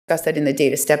discuss that in the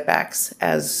data step backs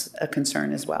as a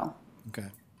concern as well. Okay.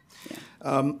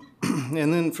 Yeah.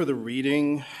 And then for the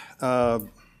reading,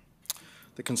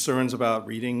 the concerns about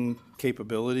reading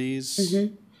capabilities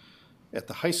at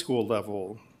the high school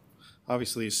level,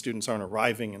 obviously students aren't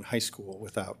arriving in high school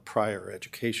without prior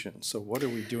education. So what are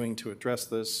we doing to address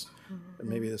this? And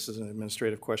maybe this is an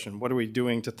administrative question. What are we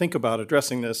doing to think about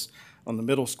addressing this on the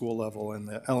middle school level and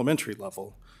the elementary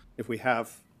level if we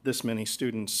have this many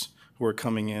students who are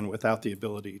coming in without the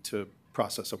ability to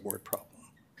process a word problem?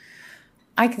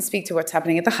 I can speak to what's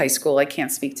happening at the high school. I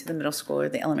can't speak to the middle school or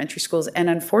the elementary schools. And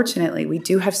unfortunately, we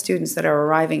do have students that are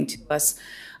arriving to us,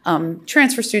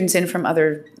 transfer students in from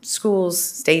other schools,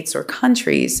 states, or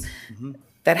countries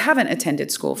that haven't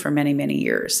attended school for many, many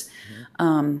years.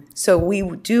 So we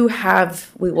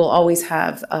will always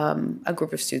have a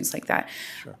group of students like that.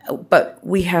 Sure. But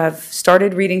we have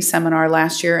started reading seminar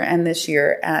last year and this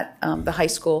year at the high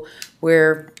school.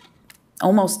 We're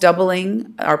almost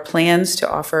doubling our plans to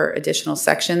offer additional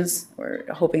sections.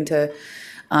 We're hoping to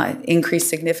increase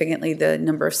significantly the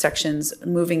number of sections,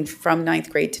 moving from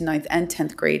 9th grade to 9th and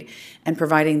 10th grade, and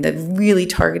providing the really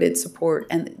targeted support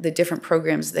and the different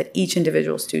programs that each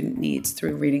individual student needs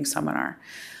through reading seminar.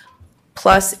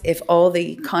 Plus, if all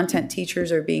the content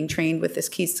teachers are being trained with this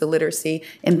Keys to Literacy,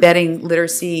 embedding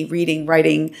literacy, reading,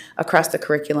 writing across the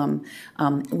curriculum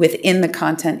within the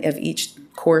content of each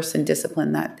course and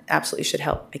discipline, that absolutely should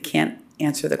help. I can't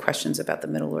answer the questions about the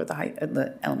middle or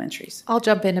the elementaries. I'll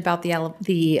jump in about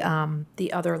the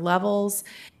other levels.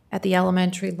 At the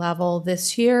elementary level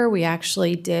this year, we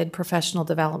actually did professional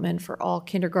development for all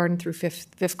kindergarten through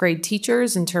fifth grade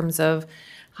teachers in terms of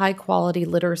high quality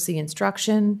literacy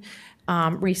instruction.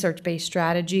 Research-based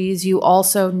strategies. You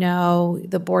also know,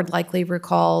 the board likely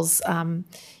recalls,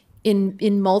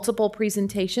 in multiple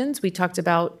presentations, we talked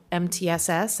about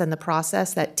MTSS and the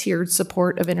process, that tiered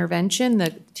support of intervention,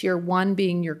 the tier 1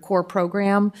 being your core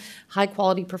program,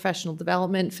 high-quality professional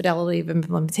development, fidelity of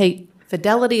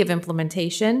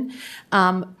implementation,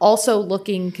 also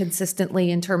looking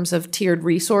consistently in terms of tiered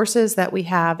resources that we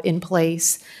have in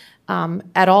place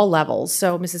at all levels.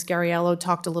 So Mrs. Garriello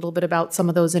talked a little bit about some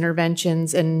of those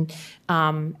interventions, and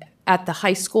at the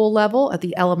high school level, at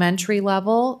the elementary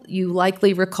level, you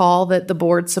likely recall that the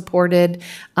board supported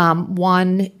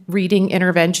one reading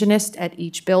interventionist at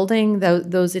each building.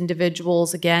 Those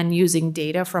individuals, again, using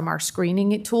data from our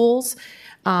screening tools,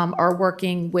 are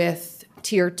working with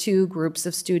tier 2 groups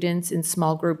of students in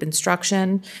small group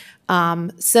instruction.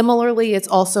 Similarly, it's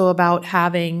also about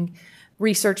having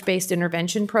research-based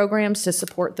intervention programs to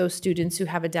support those students who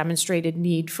have a demonstrated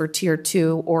need for tier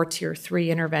 2 or tier 3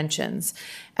 interventions.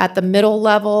 At the middle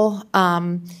level,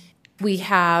 we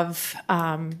have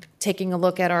taking a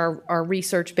look at our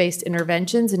research-based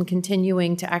interventions and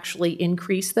continuing to actually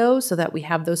increase those so that we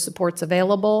have those supports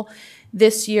available.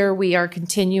 This year, we are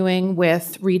continuing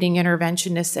with reading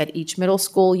interventionists at each middle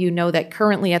school. You know that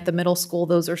currently at the middle school,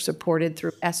 those are supported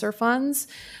through ESSER funds.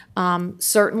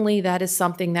 Certainly, that is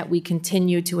something that we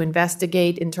continue to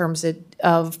investigate in terms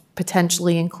of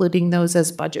potentially including those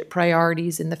as budget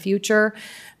priorities in the future.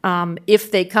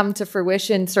 If they come to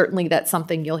fruition, certainly that's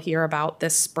something you'll hear about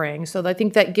this spring. So I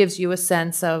think that gives you a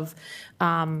sense of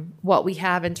what we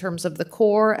have in terms of the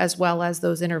core, as well as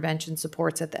those intervention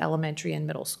supports at the elementary and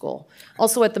middle school.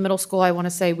 Also at the middle school, I want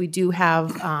to say we do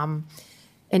have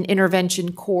an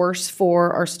intervention course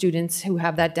for our students who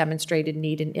have that demonstrated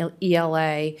need in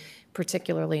ELA,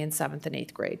 particularly in 7th and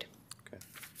 8th grade. Okay,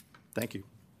 thank you.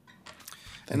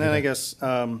 And then I guess,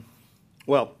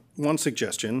 well, one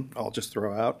suggestion I'll just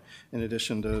throw out, in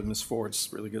addition to Ms. Ford's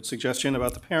really good suggestion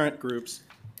about the parent groups.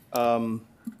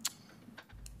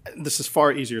 This is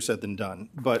far easier said than done,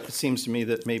 but it seems to me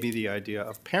that maybe the idea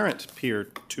of parent peer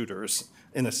tutors,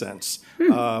 in a sense,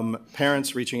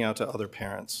 parents reaching out to other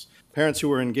parents, parents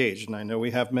who are engaged, and I know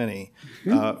we have many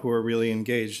who are really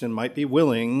engaged and might be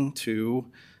willing to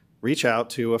reach out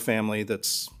to a family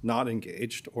that's not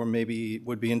engaged, or maybe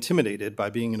would be intimidated by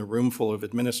being in a room full of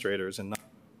administrators and not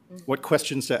what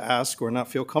questions to ask or not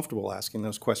feel comfortable asking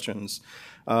those questions.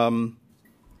 So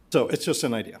it's just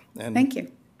an idea. And thank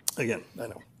you. Again, I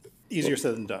know, easier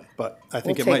said than done, but I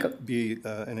think it might be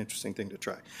an interesting thing to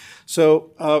try.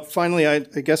 So finally, I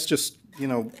guess just,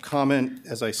 comment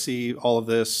as I see all of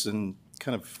this and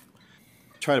kind of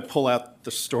try to pull out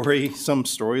the story, some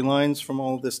storylines from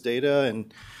all of this data.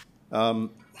 And, I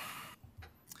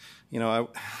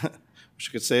wish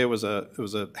I could say it was a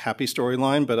happy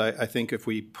storyline, but I think if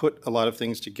we put a lot of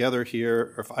things together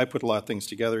here, or if I put a lot of things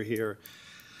together here,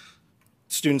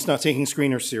 students not taking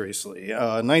screeners seriously,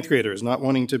 ninth graders not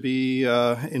wanting to be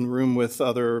in room with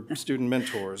other student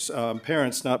mentors,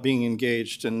 parents not being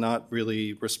engaged and not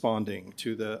really responding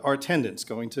to our attendance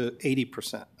going to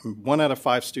 80%. 1 out of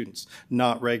 5 students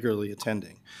not regularly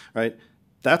attending, right?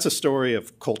 That's a story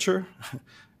of culture.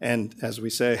 And as we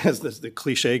say, as the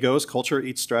cliche goes, culture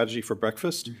eats strategy for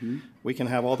breakfast. Mm-hmm. We can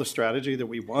have all the strategy that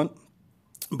we want,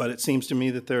 but it seems to me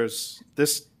that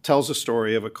this tells a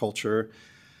story of a culture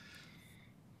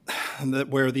that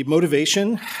where the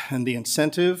motivation and the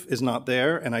incentive is not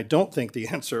there. And I don't think the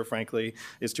answer, frankly,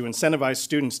 is to incentivize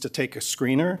students to take a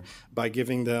screener by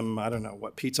giving them, I don't know,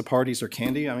 what, pizza parties or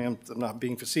candy. I mean, I'm not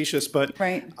being facetious, but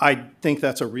right. I think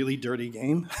that's a really dirty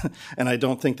game. And I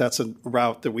don't think that's a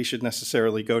route that we should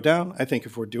necessarily go down. I think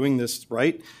if we're doing this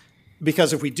right,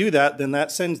 because if we do that, then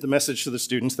that sends the message to the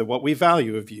students that what we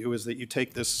value of you is that you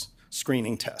take this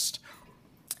screening test.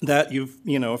 That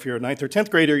if you're a 9th or 10th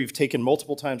grader, you've taken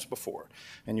multiple times before,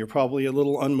 and you're probably a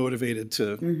little unmotivated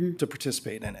to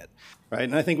participate in it, right?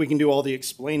 And I think we can do all the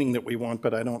explaining that we want,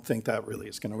 but I don't think that really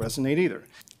is going to resonate either.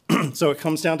 So it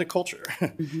comes down to culture.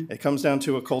 Mm-hmm. It comes down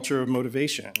to a culture of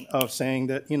motivation, of saying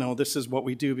that, this is what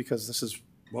we do because this is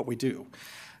what we do.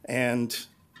 And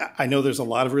I know there's a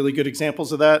lot of really good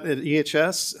examples of that at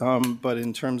EHS, but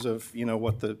in terms of,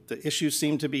 what the issues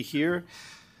seem to be here,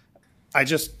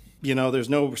 there's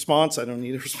no response. I don't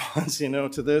need a response,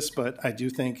 to this, but I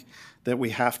do think that we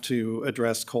have to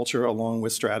address culture along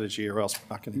with strategy, or else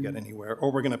we're not going to get anywhere,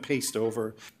 or we're going to paste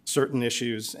over certain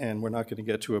issues and we're not going to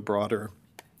get to a broader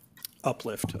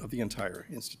uplift of the entire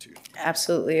institute.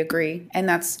 Absolutely agree. And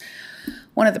that's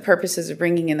one of the purposes of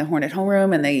bringing in the Hornet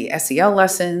homeroom and the SEL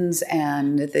lessons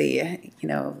and the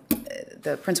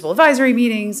principal advisory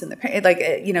meetings and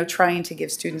trying to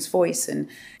give students voice. And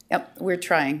yep, we're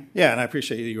trying. Yeah, and I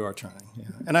appreciate you are trying. Yeah.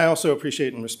 And I also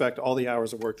appreciate and respect all the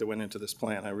hours of work that went into this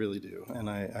plan. I really do. And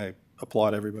I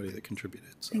applaud everybody that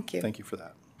contributed. So thank you. Thank you for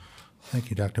that. Thank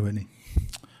you, Dr. Whitney.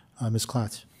 Ms.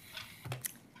 Klotz.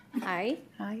 Hi.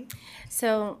 Hi.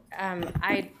 So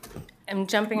I am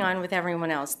jumping on with everyone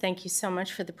else. Thank you so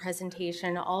much for the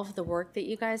presentation, all of the work that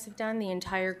you guys have done, the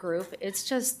entire group.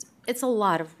 It's a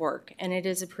lot of work, and it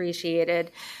is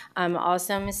appreciated.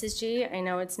 Also, Mrs. G, I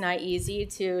know it's not easy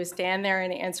to stand there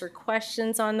and answer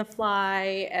questions on the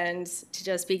fly and to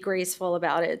just be graceful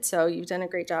about it. So you've done a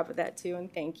great job with that, too,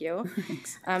 and thank you.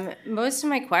 Most of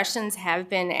my questions have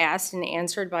been asked and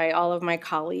answered by all of my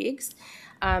colleagues.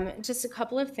 Just a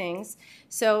couple of things.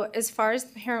 So as far as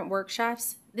the parent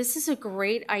workshops, this is a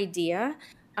great idea.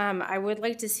 I would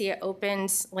like to see it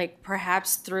opened,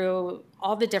 perhaps through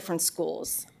all the different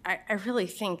schools. I really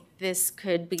think this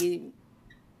could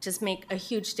just make a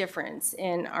huge difference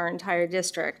in our entire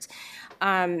district.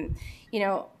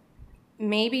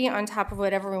 Maybe on top of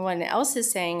what everyone else is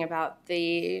saying about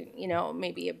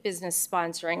maybe a business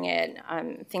sponsoring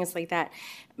it, things like that,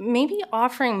 maybe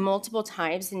offering multiple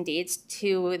times and dates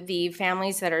to the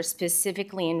families that are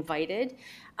specifically invited.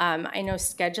 I know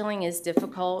scheduling is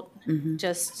difficult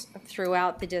just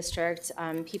throughout the district.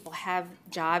 People have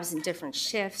jobs in different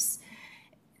shifts.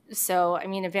 So,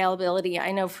 availability,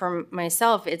 I know for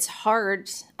myself, it's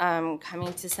hard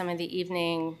coming to some of the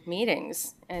evening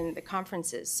meetings and the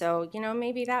conferences. So,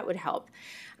 maybe that would help.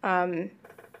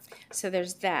 So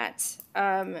there's that.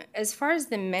 As far as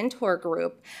the mentor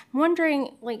group, I'm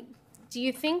wondering, do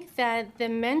you think that the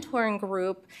mentoring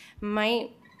group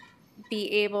might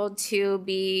be able to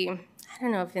be, I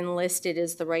don't know if enlisted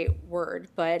is the right word,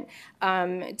 but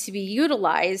to be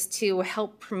utilized to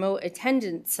help promote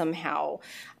attendance somehow,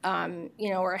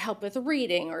 or help with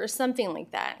reading or something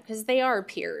like that, because they are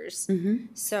peers. Mm-hmm.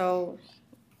 So,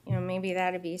 maybe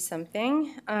that'd be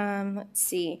something. Let's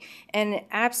see. And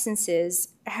absences,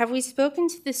 have we spoken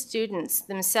to the students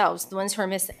themselves, the ones who are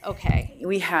missing? Okay.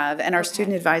 We have, and our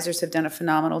student advisors have done a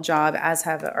phenomenal job, as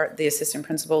have the assistant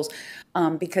principals,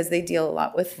 because they deal a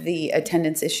lot with the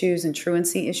attendance issues and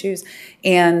truancy issues.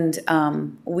 And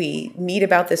we meet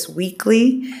about this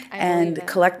weekly and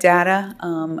collect data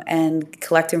and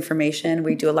collect information.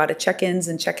 We do a lot of check-ins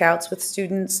and check-outs with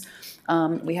students.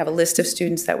 We have a list of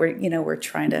students that we're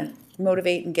trying to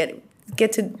motivate and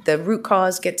get to the root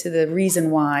cause, get to the reason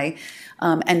why,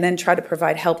 and then try to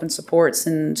provide help and supports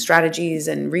and strategies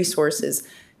and resources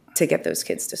to get those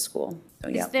kids to school. So,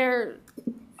 yeah.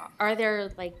 Are there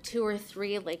 2 or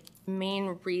 3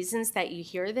 main reasons that you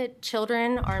hear that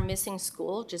children are missing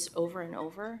school just over and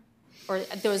over? Or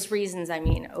those reasons,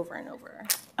 over and over?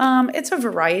 It's a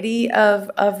variety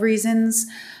of reasons.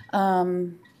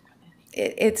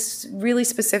 It's really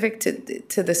specific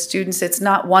to the students. It's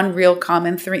not one real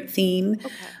common theme.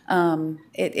 Okay.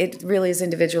 It really is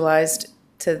individualized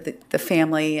the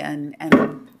family and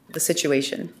the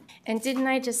situation. And didn't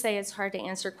I just say it's hard to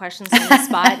answer questions on the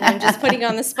spot? And I'm just putting you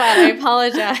on the spot. I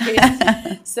apologize.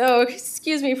 So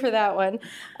excuse me for that one.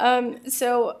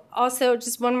 So also,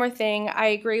 just one more thing. I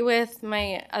agree with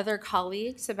my other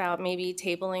colleagues about maybe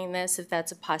tabling this if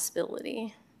that's a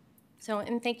possibility. So,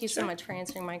 and thank you so much for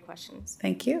answering my questions.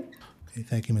 Thank you. Okay,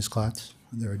 thank you, Ms. Klotz.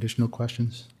 Are there additional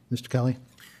questions? Mr. Kelly?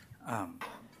 I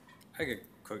get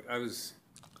quick. I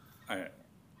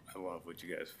love what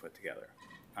you guys put together.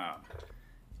 I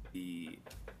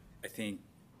think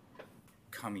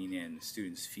coming in,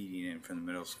 students feeding in from the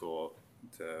middle school,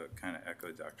 to kind of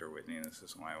echo Dr. Whitney, and this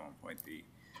is why at one point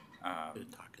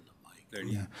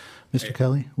Yeah. Mr.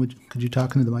 Kelly, could you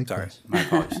talk into the mic? Sorry, please? my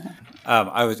apologies.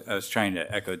 I was trying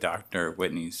to echo Dr.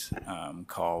 Whitney's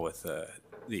call with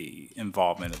the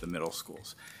involvement of the middle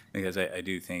schools, because I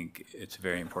do think it's a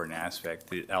very important aspect.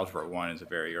 The Algebra 1 is a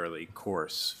very early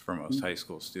course for most high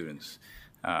school students,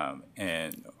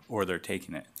 or they're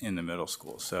taking it in the middle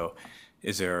school. So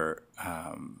is there,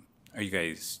 are you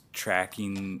guys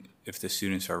tracking if the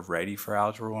students are ready for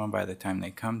Algebra 1 by the time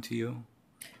they come to you?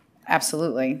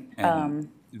 Absolutely. And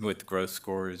with growth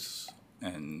scores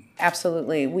and...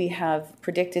 Absolutely. We have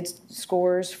predicted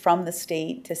scores from the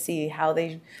state to see how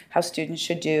students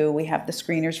should do. We have the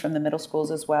screeners from the middle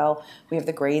schools as well. We have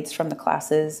the grades from the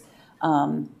classes.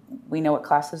 We know what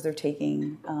classes they're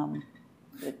taking.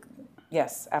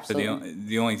 Yes, absolutely. So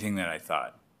the only thing that I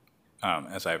thought,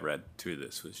 as I read through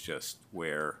this, was just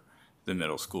where the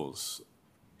middle school's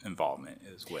involvement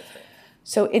is with it.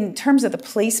 So in terms of the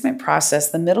placement process,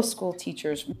 the middle school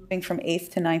teachers moving from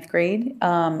 8th to 9th grade,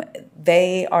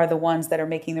 they are the ones that are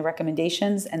making the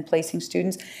recommendations and placing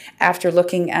students after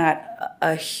looking at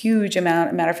a huge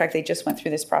amount. Matter of fact, they just went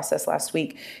through this process last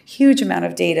week. Huge amount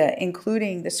of data,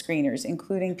 including the screeners,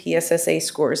 including PSSA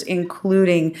scores,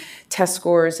 including test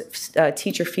scores.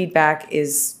 Teacher feedback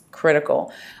is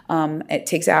critical. It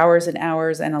takes hours and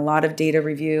hours and a lot of data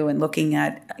review and looking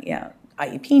at,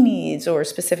 IEP needs or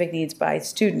specific needs by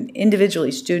student,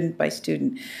 individually, student by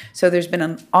student. So there's been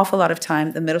an awful lot of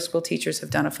time. The middle school teachers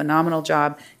have done a phenomenal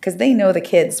job because they know the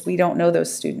kids. We don't know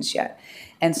those students yet.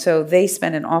 And so they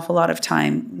spend an awful lot of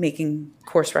time making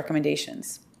course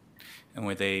recommendations. And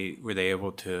were they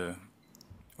able to,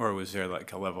 or was there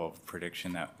like a level of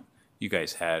prediction that you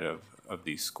guys had of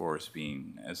these scores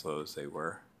being as low as they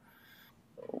were?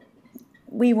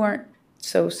 We weren't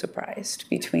so surprised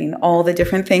between all the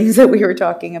different things that we were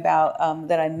talking about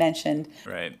that I mentioned.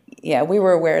 Right. Yeah, we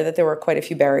were aware that there were quite a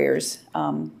few barriers.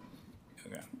 Okay.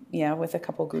 Yeah, with a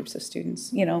couple groups of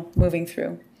students, moving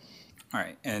through. All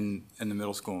right, and the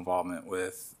middle school involvement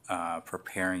with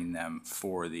preparing them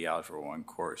for the Algebra 1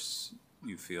 course,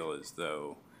 you feel as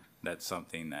though that's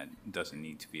something that doesn't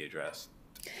need to be addressed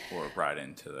or brought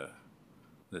into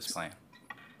this plan?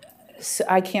 So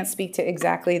I can't speak to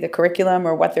exactly the curriculum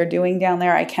or what they're doing down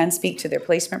there. I can speak to their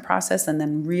placement process and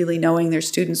then really knowing their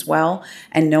students well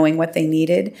and knowing what they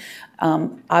needed.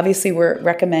 Obviously, we're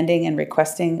recommending and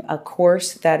requesting a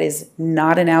course that is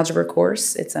not an algebra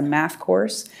course. It's a math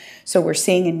course. So we're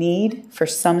seeing a need for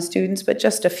some students, but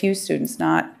just a few students,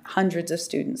 not hundreds of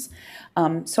students.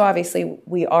 So obviously,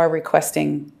 we are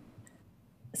requesting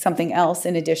something else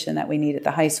in addition that we need at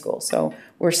the high school. So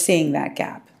we're seeing that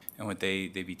gap. And would they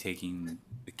be taking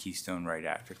the Keystone right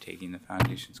after taking the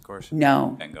Foundations course?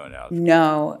 No. Then going to Algebra?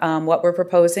 No. What we're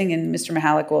proposing, and Mr.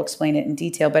 Mihalik will explain it in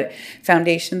detail, but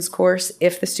Foundations course,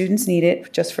 if the students need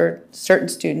it, just for certain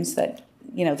students that,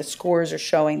 the scores are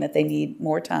showing that they need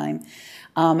more time.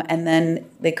 And then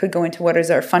they could go into what is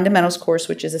our Fundamentals course,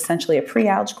 which is essentially a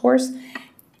pre-alg course,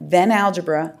 then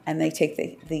Algebra, and they take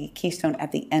the Keystone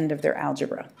at the end of their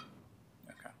Algebra.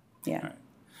 Okay. Yeah.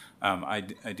 All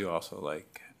right. I do also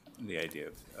like the idea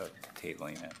of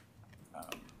tabling it,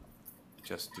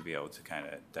 just to be able to kind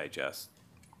of digest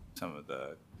some of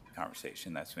the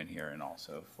conversation that's been here, and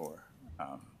also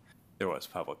there was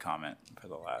public comment for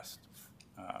the last,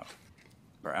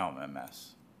 for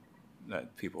LMMS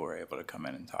that people were able to come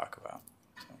in and talk about.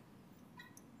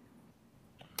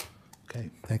 So. Okay,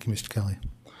 thank you, Mr. Kelly.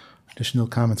 Additional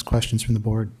comments, questions from the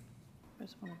board?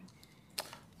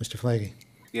 Mr. Flaggy.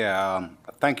 Yeah,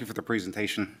 thank you for the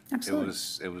presentation. Absolutely.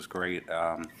 It was great.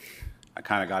 I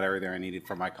kind of got everything I needed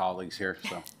from my colleagues here,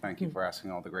 so thank you for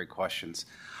asking all the great questions.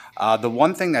 The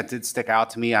one thing that did stick out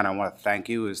to me, and I want to thank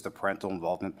you, is the parental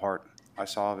involvement part I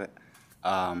saw of it.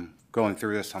 Going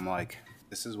through this, I'm like,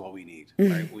 this is what we need,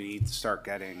 right? We need to start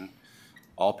getting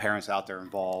all parents out there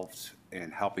involved in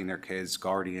helping their kids,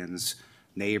 guardians,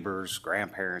 neighbors,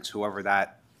 grandparents, whoever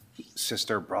that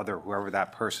sister, brother, whoever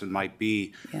that person might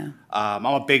be. Yeah. I'm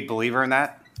a big believer in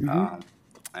that.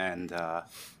 And,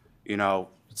 you know,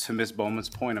 to Ms. Bowman's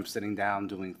point, I'm sitting down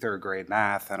doing third grade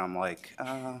math, and I'm like,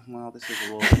 well, this is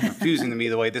a little confusing to me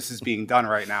the way this is being done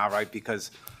right now, right?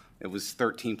 Because it was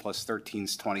 13 plus 13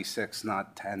 is 26,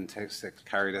 not 10, take 6,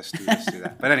 carry this, do this, do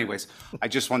that. But anyways, I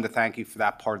just wanted to thank you for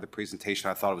that part of the presentation.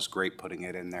 I thought it was great putting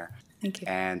it in there. Thank you.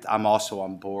 And I'm also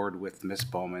on board with Ms.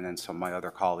 Bowman and some of my other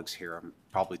colleagues here. I'm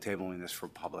probably tabling this for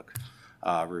public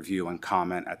review and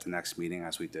comment at the next meeting,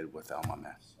 as we did with Elma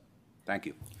Math. Thank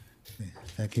you.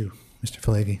 Thank you, Mr.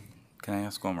 Falagi. Can I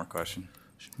ask one more question?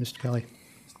 Mr. Kelly?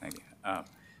 Thank you.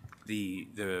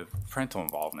 The parental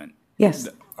involvement. Yes.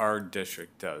 Our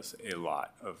district does a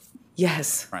lot of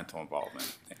Yes. parental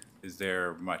involvement. Is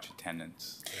there much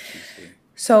attendance that you see?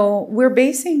 So we're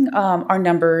basing our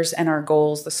numbers and our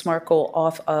goals, the SMART goal,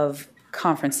 off of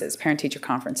conferences, parent-teacher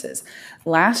conferences.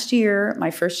 Last year,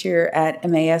 my first year at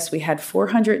MAS, we had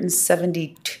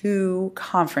 472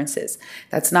 conferences.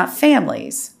 That's not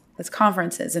families, that's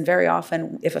conferences. And very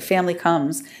often, if a family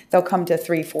comes, they'll come to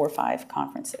 3, 4, 5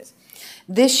 conferences.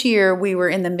 This year, we were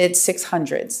in the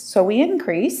mid-600s. So we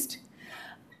increased,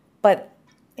 but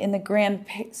in the grand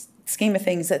scheme of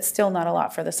things, that's still not a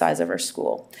lot for the size of our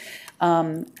school.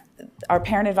 Our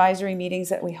parent advisory meetings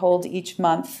that we hold each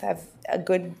month have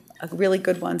really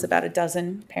good ones, about a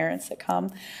dozen parents that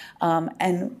come.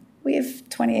 And we have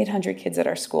 2,800 kids at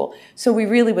our school. So we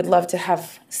really would love to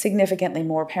have significantly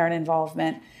more parent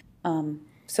involvement.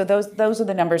 So those are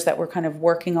the numbers that we're kind of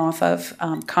working off of,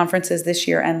 conferences this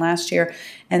year and last year,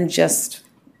 and just...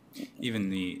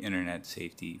 Even the internet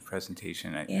safety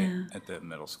presentation at the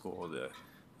middle school,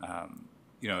 I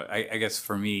guess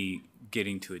for me,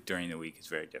 getting to it during the week is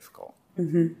very difficult.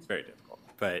 Mm-hmm. It's very difficult.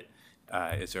 But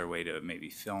is there a way to maybe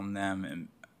film them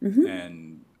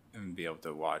and be able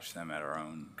to watch them at our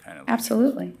own kind of...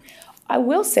 Absolutely. I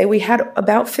will say we had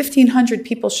about 1,500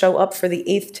 people show up for the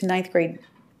 8th to 9th grade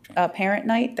parent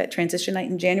night, that transition night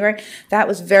in January. That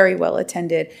was very well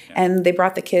attended. Yeah. And they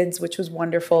brought the kids, which was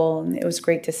wonderful. And it was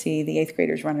great to see the 8th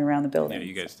graders running around the building. Yeah,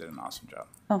 you guys did an awesome job.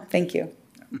 Oh, thank you.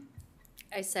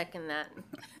 I second that.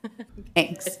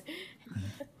 Thanks.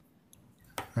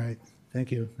 All right, thank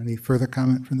you. Any further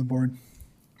comment from the board?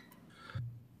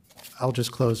 I'll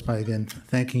just close by, again,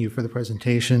 thanking you for the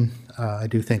presentation. I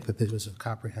do think that this was a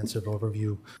comprehensive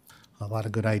overview, a lot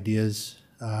of good ideas.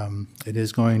 It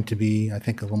is going to be, I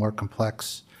think, a little more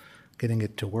complex getting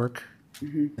it to work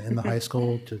in the high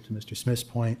school, to Mr. Smith's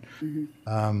point.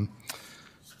 A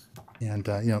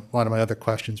lot of my other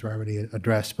questions were already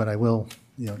addressed, but I will,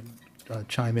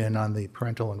 chime in on the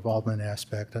parental involvement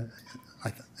aspect.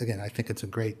 Again, I think it's a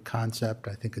great concept.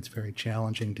 I think it's very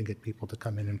challenging to get people to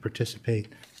come in and participate.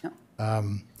 Yep.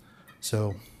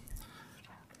 So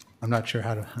I'm not sure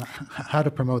how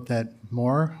to promote that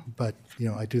more, but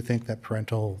I do think that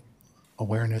parental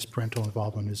awareness, parental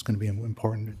involvement is going to be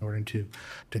important in order to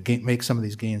make some of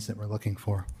these gains that we're looking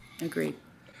for. Agreed.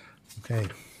 Okay.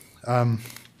 And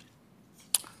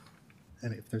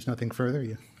if there's nothing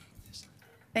further,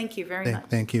 Thank you very much.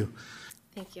 Thank you.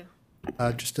 Thank you.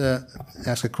 Just to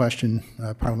ask a question,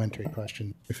 parliamentary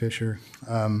question, Mr. Fisher.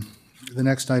 The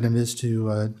next item is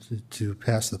to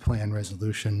pass the plan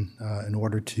resolution in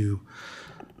order to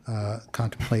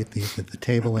contemplate the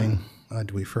tabling.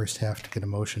 Do we first have to get a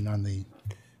motion on the?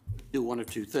 Do one of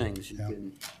two things. You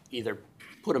can either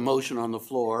put a motion on the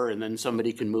floor and then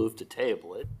somebody can move to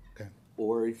table it. Okay.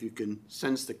 Or if you can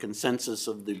sense the consensus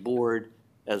of the board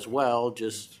as well,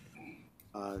 just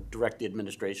direct the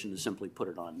administration to simply put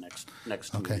it on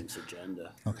next meeting's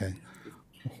agenda. Okay.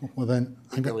 Well, then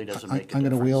I'm really going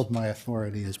to wield my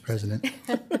authority as president.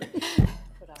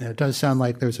 It does sound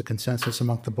like there's a consensus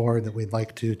among the board that we'd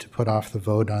like to put off the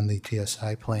vote on the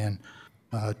TSI plan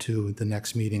to the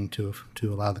next meeting to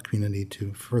allow the community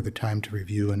to further time to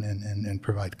review and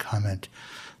provide comment.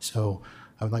 So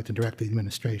I would like to direct the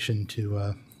administration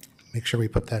to make sure we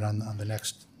put that on the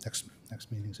next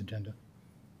meeting's agenda.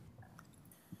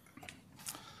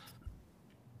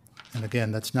 And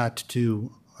again, that's not to,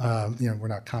 we're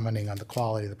not commenting on the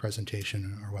quality of the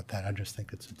presentation or what that. I just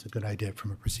think it's a good idea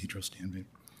from a procedural standpoint.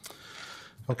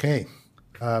 Okay,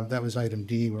 that was item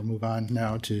D. We'll move on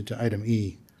now to item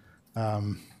E.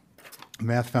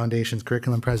 Math Foundation's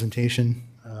curriculum presentation.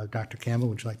 Dr. Campbell,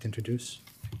 would you like to introduce?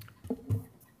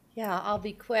 Yeah, I'll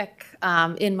be quick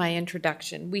in my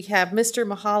introduction. We have Mr.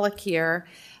 Mahalik here,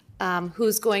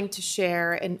 who's going to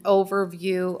share an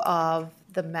overview of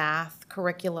the math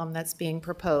curriculum that's being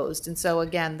proposed. And so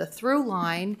again, the through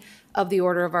line of the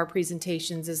order of our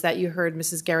presentations is that you heard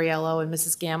Mrs. Garriello and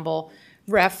Mrs. Gamble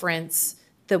reference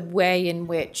the way in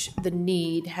which the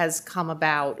need has come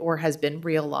about or has been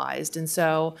realized. And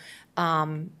so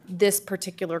this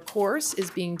particular course is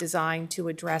being designed to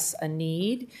address a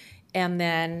need, and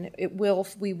then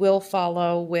we will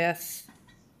follow with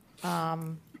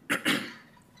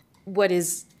what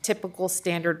is typical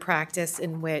standard practice,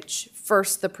 in which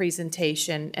first the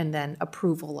presentation and then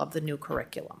approval of the new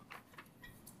curriculum.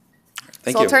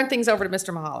 Thank So you. I'll turn things over to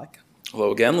Mr. Mahalik.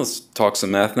 Hello again. Let's talk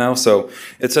some math now. So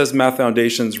it says Math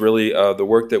Foundations. Really, the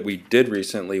work that we did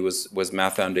recently was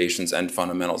Math Foundations and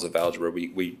Fundamentals of Algebra.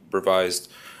 We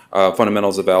revised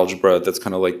Fundamentals of Algebra. That's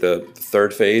kind of like the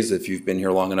third phase, if you've been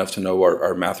here long enough to know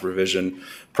our math revision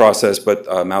process. But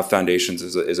Math Foundations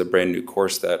is a brand new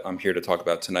course that I'm here to talk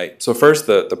about tonight. So first,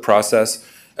 the process.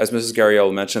 As Mrs.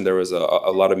 Garriello mentioned, there was a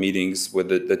lot of meetings with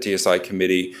the TSI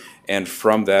committee, and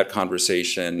from that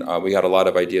conversation, we had a lot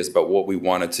of ideas about what we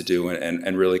wanted to do,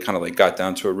 and really kind of like got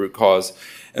down to a root cause.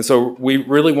 And so we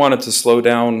really wanted to slow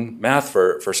down math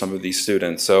for some of these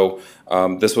students. So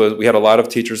we had a lot of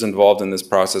teachers involved in this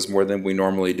process, more than we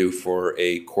normally do for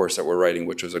a course that we're writing,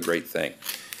 which was a great thing.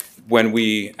 When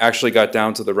we actually got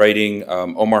down to the writing,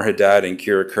 Omar Haddad and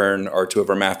Kira Kern are two of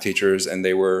our math teachers, and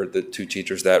they were the two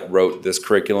teachers that wrote this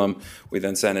curriculum. We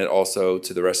then sent it also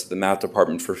to the rest of the math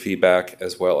department for feedback,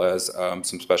 as well as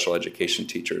some special education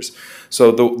teachers.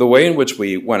 So the way in which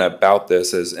we went about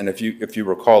this is, and if you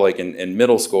recall, like in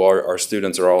middle school, our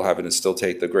students are all having to still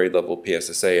take the grade level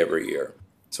PSSA every year.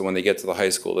 So when they get to the high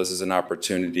school, this is an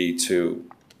opportunity to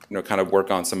kind of work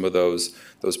on some of those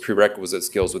prerequisite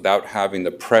skills without having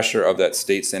the pressure of that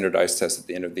state standardized test at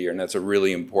the end of the year. And that's a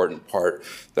really important part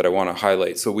that I want to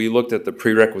highlight. So we looked at the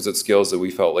prerequisite skills that we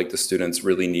felt like the students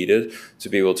really needed to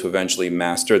be able to eventually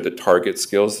master the target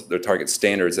skills, the target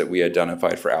standards that we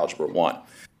identified for Algebra 1.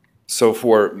 So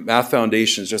for Math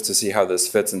Foundations, just to see how this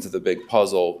fits into the big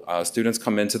puzzle, students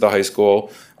come into the high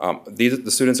school.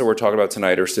 The students that we're talking about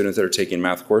tonight are students that are taking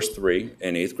Math Course 3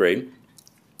 in 8th grade.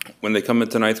 When they come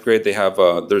into 9th grade, they have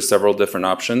there's several different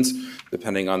options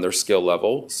depending on their skill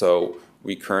level. So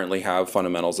we currently have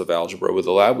Fundamentals of Algebra with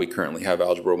the lab. We currently have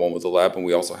Algebra 1 with the lab, and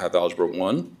we also have Algebra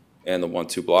 1 and the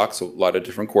 1-2 block, so a lot of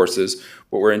different courses.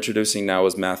 What we're introducing now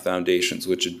is Math Foundations,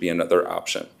 which would be another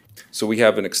option. So we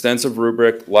have an extensive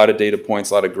rubric, a lot of data points,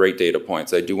 a lot of great data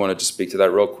points. I do want to just speak to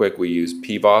that real quick. We use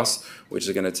PVOS, which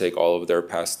is going to take all of their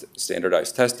past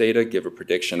standardized test data, give a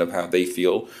prediction of how they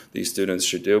feel these students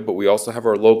should do. But we also have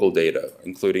our local data,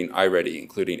 including iReady,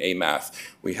 including AMath.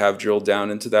 We have drilled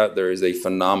down into that. There is a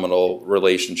phenomenal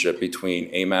relationship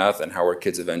between AMath and how our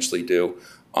kids eventually do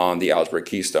on the algebra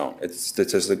keystone. It's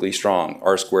statistically strong.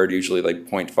 R squared usually like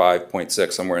 0.5,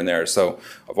 0.6, somewhere in there. So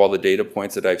of all the data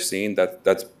points that I've seen,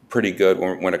 that's pretty good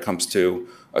when it comes to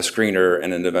a screener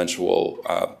and an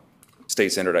eventual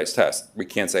state standardized test. We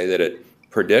can't say that it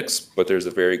predicts, but there's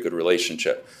a very good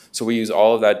relationship. So we use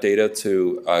all of that data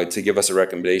to give us a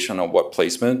recommendation on what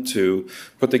placement to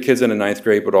put the kids in 9th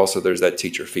grade, but also there's that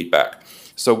teacher feedback.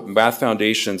 So Math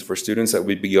Foundations, for students that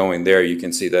would be going there, you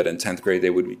can see that in 10th grade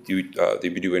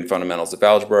they'd be doing Fundamentals of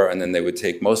Algebra, and then they would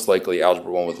take most likely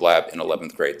Algebra 1 with lab in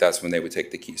 11th grade. That's when they would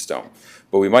take the keystone.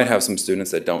 But we might have some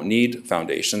students that don't need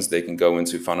foundations. They can go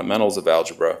into Fundamentals of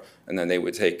Algebra, and then they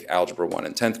would take Algebra 1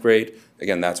 in 10th grade.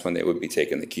 Again, that's when they would be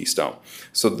taking the keystone.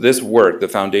 So this work, the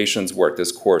foundations work,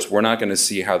 this course, we're not going to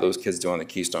see how those kids do on the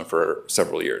keystone for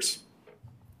several years.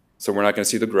 So we're not going to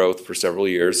see the growth for several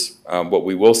years. What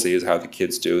we will see is how the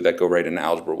kids do that go right into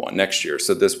Algebra 1 next year.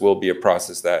 So this will be a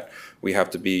process that we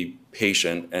have to be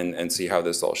patient and see how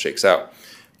this all shakes out.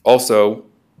 Also,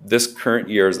 this current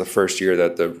year is the first year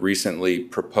that the recently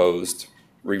proposed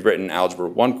rewritten Algebra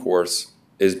 1 course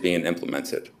is being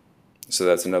implemented. So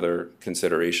that's another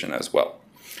consideration as well.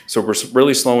 So we're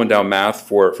really slowing down math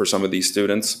for some of these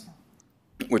students,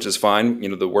 which is fine. You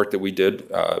know, the work that we did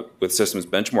with systems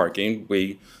benchmarking,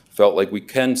 we felt like we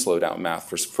can slow down math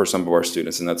for some of our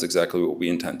students, and that's exactly what we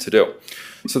intend to do.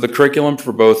 So the curriculum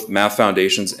for both Math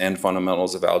Foundations and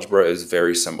Fundamentals of Algebra is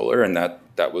very similar, and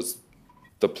that was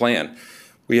the plan.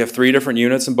 We have 3 different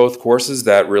units in both courses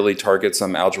that really target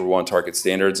some Algebra 1 target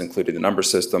standards, including the number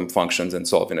system, functions, and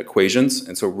solving equations.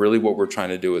 And so really what we're trying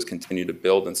to do is continue to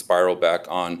build and spiral back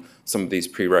on some of these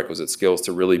prerequisite skills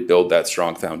to really build that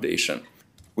strong foundation.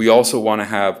 We also want to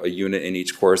have a unit in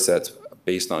each course that's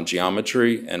based on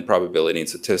geometry and probability and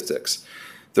statistics.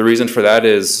 The reason for that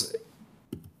is,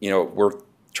 we're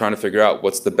trying to figure out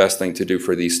what's the best thing to do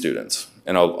for these students.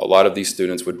 And a lot of these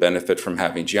students would benefit from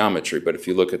having geometry, but if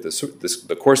you look at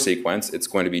the course sequence, it's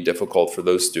going to be difficult for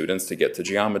those students to get to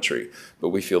geometry. But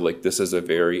we feel like this is a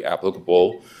very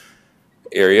applicable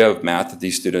area of math that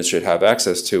these students should have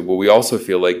access to. But we also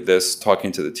feel like this,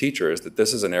 talking to the teachers, that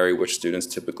this is an area which students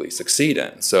typically succeed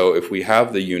in. So if we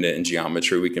have the unit in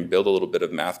geometry, we can build a little bit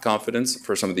of math confidence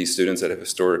for some of these students that have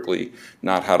historically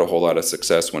not had a whole lot of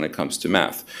success when it comes to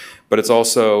math. But it's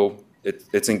also,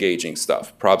 it's engaging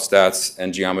stuff. Prob stats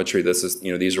and geometry, this is,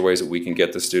 these are ways that we can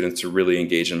get the students to really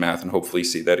engage in math and hopefully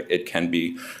see that it can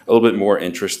be a little bit more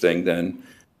interesting than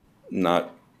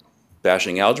not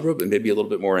bashing algebra, but maybe a little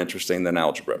bit more interesting than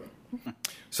algebra.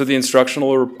 So the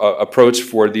instructional approach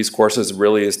for these courses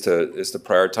really is to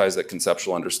prioritize that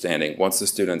conceptual understanding. Once the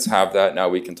students have that, now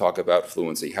we can talk about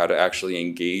fluency, how to actually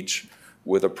engage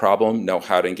with a problem, know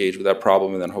how to engage with that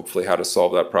problem, and then hopefully how to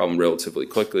solve that problem relatively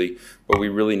quickly. But we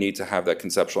really need to have that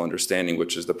conceptual understanding,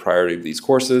 which is the priority of these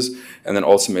courses, and then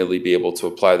ultimately be able to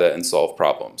apply that and solve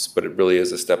problems. But it really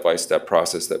is a step-by-step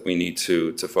process that we need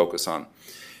to focus on.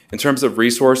 In terms of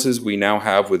resources, we now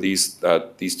have with these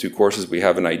two courses, we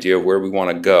have an idea of where we want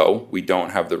to go. We don't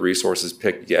have the resources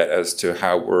picked yet as to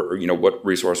how what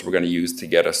resource we're going to use to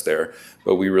get us there.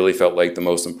 But we really felt like the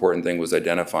most important thing was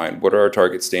identifying what are our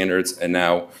target standards, and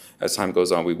now as time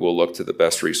goes on, we will look to the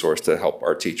best resource to help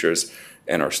our teachers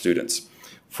and our students.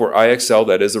 For IXL,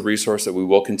 that is a resource that we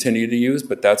will continue to use,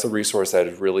 but that's a resource that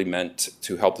is really meant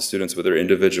to help the students with their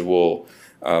individual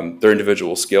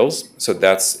skills. So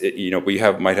that's, we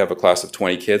might have a class of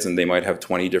 20 kids and they might have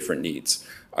 20 different needs.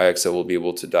 IXL will be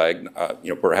able to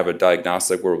have a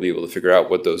diagnostic where we'll be able to figure out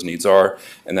what those needs are,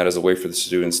 and that is a way for the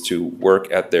students to work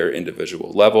at their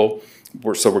individual level.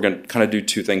 So we're going to kind of do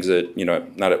two things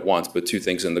not at once, but two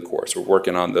things in the course. We're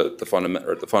working on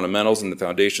the fundamentals and the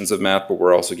foundations of math, but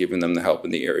we're also giving them the help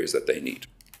in the areas that they need.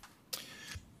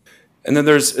 And then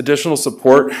there's additional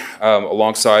support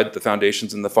alongside the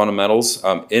foundations and the fundamentals.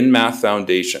 In Math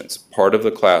Foundations, part of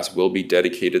the class will be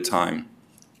dedicated time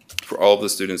for all of the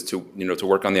students to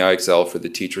work on the IXL, for the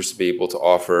teachers to be able to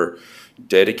offer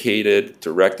dedicated,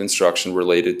 direct instruction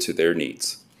related to their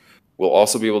needs. We'll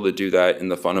also be able to do that in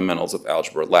the Fundamentals of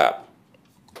Algebra Lab.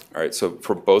 All right, so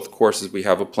for both courses, we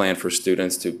have a plan for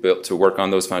students to work on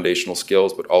those foundational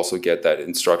skills, but also get that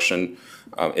instruction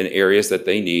in areas that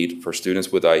they need. For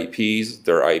students with IEPs,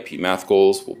 their IEP math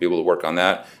goals, we'll be able to work on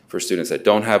that. For students that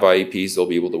don't have IEPs, they'll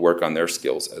be able to work on their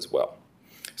skills as well.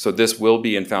 So this will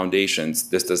be in Foundations.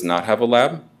 This does not have a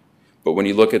lab, but when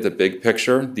you look at the big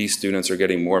picture, these students are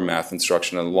getting more math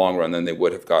instruction in the long run than they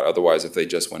would have got otherwise if they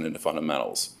just went into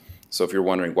Fundamentals. So if you're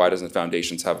wondering why doesn't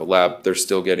Foundations have a lab, they're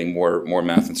still getting more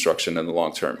math instruction in the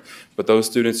long term. But those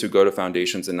students who go to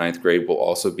Foundations in 9th grade will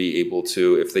also be able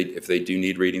to, if they do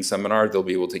need reading seminar, they'll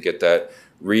be able to get that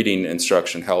reading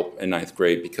instruction help in 9th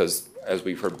grade, because as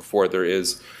we've heard before,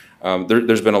 there's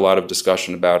been a lot of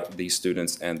discussion about these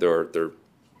students and their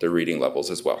reading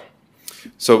levels as well.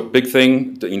 So big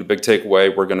thing, big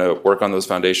takeaway, we're going to work on those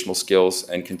foundational skills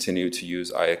and continue to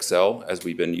use IXL as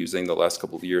we've been using the last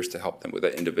couple of years to help them with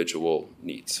their individual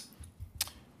needs.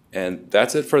 And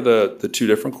that's it for the two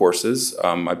different courses.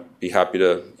 I'd be happy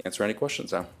to answer any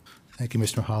questions now. Thank you,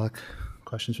 Mr. Hollick.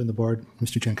 Questions from the board?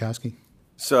 Mr. Jankowski.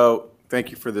 So thank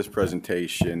you for this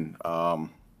presentation.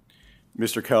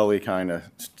 Mr. Kelly kind of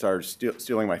started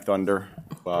stealing my thunder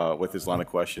with his line of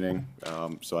questioning,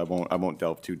 so I won't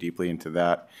delve too deeply into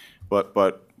that. But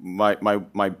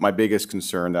my biggest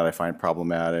concern that I find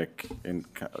problematic, and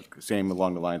same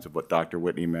along the lines of what Dr.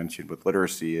 Whitney mentioned with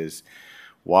literacy, is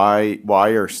why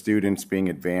are students being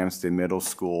advanced in middle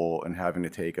school and having to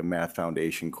take a math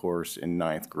foundation course in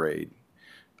 9th grade?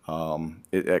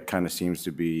 It kind of seems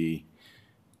to be.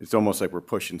 It's almost like we're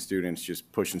pushing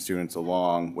students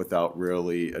along without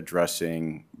really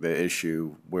addressing the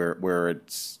issue where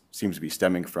it seems to be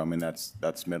stemming from, and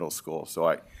that's middle school.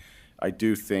 So I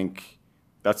do think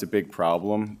that's a big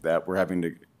problem that we're having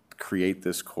to create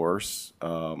this course.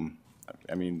 I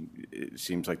mean, it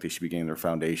seems like they should be getting their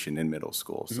foundation in middle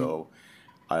school. Mm-hmm. So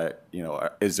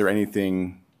is there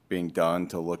anything being done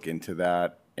to look into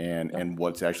that? And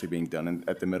what's actually being done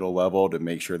at the middle level to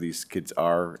make sure these kids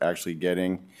are actually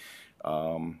getting,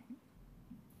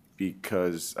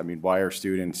 because, I mean, why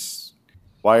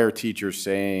are teachers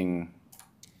saying,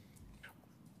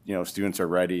 students are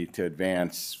ready to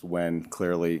advance when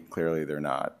clearly they're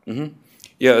not? Mm-hmm.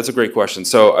 Yeah, that's a great question.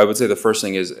 So I would say the first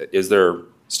thing is there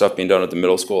stuff being done at the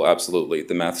middle school? Absolutely.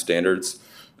 The math standards,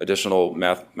 additional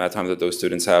math time that those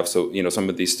students have. So, some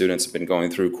of these students have been going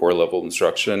through core level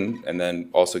instruction and then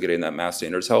also getting that math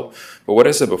standards help. But what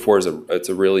I said before is it's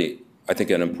a really, I think,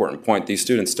 an important point. These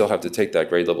students still have to take that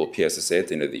grade level PSSA at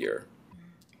the end of the year.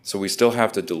 So we still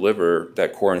have to deliver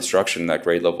that core instruction, that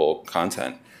grade level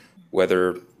content,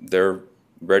 whether they're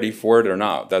ready for it or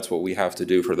not. That's what we have to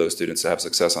do for those students to have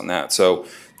success on that. So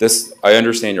this, I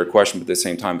understand your question, but at the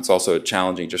same time, it's also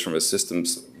challenging just from a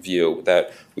systems view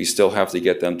that we still have to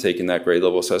get them taking that grade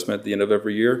level assessment at the end of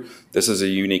every year. This is a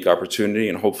unique opportunity,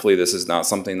 and hopefully this is not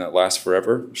something that lasts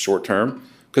forever, short term,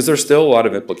 because there's still a lot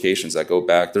of implications that go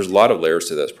back. There's a lot of layers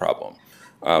to this problem.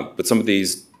 But some of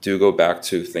these do go back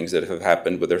to things that have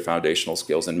happened with their foundational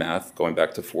skills in math, going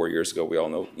back to 4 years ago. We all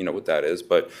know, what that is.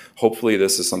 But hopefully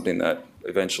this is something that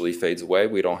eventually fades away.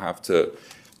 We don't want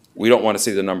to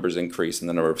see the numbers increase in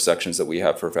the number of sections that we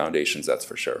have for foundations, that's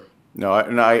for sure. No,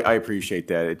 I appreciate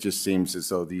that. It just seems as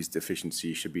though these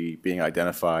deficiencies should be being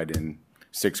identified in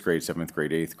 6th grade, 7th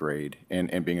grade, 8th grade,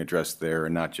 and being addressed there,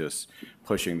 and not just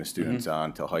pushing the students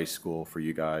on to high school for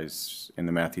you guys and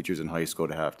the math teachers in high school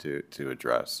to have to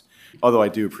address. Although I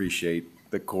do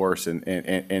appreciate the course and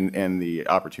the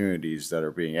opportunities that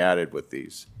are being added with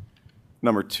these.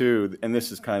 Number two, and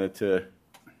this is kind of to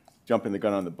jump in the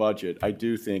gun on the budget, I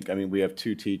do think, we have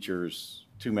two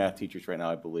math teachers right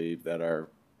now, I believe, that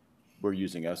we're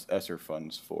using ESSER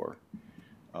funds for.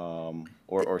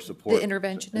 Or support. The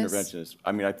interventionists? Interventionists.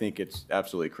 I think it's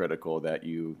absolutely critical that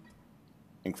you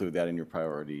include that in your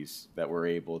priorities, that we're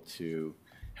able to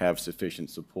have sufficient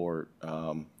support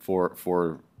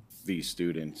for these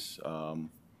students.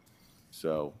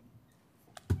 So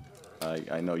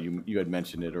I know you had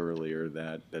mentioned it earlier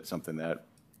that that's something that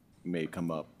may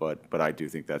come up, but I do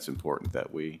think that's important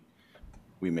that we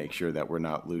make sure that we're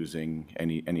not losing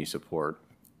any support.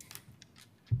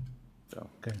 So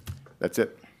Okay. that's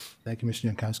it. Thank you,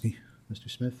 Mr. Jankowski. Mr.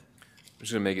 Smith? I'm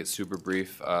just going to make it super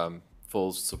brief.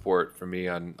 Full support from me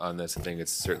on this. I think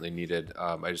it's certainly needed.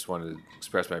 I just wanted to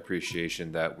express my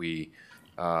appreciation that we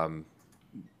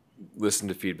listened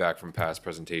to feedback from past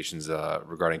presentations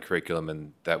regarding curriculum,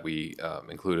 and that we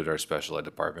included our special ed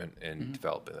department in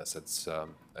developing this. It's a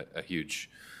huge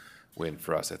win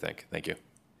for us, I think. Thank you.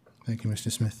 Thank you,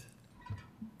 Mr. Smith.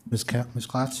 Ms.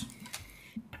 Klotz?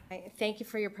 Thank you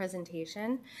for your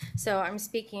presentation. So I'm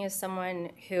speaking as someone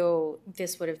who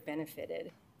this would have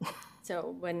benefited.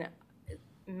 So when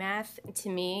math, to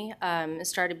me,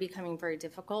 started becoming very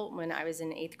difficult when I was in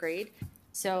 8th grade.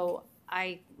 So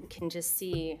I can just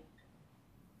see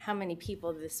how many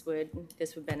people this would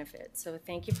benefit. So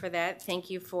thank you for that. Thank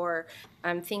you for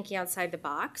thinking outside the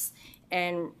box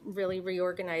and really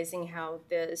reorganizing how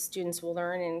the students will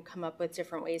learn and come up with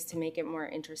different ways to make it more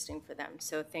interesting for them.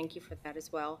 So thank you for that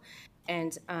as well.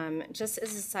 And just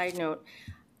as a side note,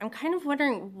 I'm kind of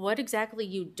wondering what exactly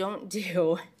you don't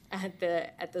do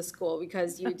at the school,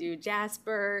 because you do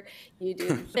Jasper, you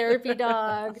do therapy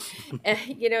dog,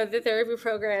 the therapy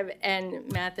program,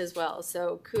 and math as well.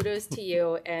 So kudos to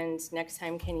you, and next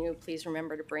time can you please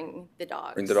remember to bring the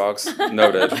dogs? Bring the dogs,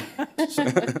 noted.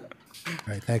 All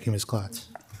right, thank you, Ms. Klotz.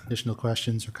 Additional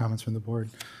questions or comments from the board?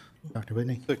 Dr.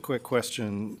 Whitney? A quick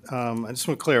question. I just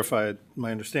want to clarify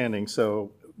my understanding.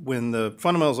 So when the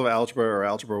fundamentals of algebra or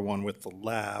algebra 1 with the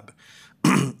lab,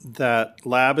 that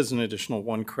lab is an additional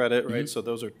 1 credit, right? So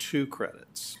those are 2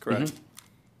 credits, correct?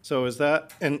 So is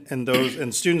that, and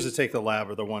students that take the lab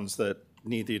are the ones that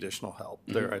need the additional help.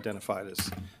 They're identified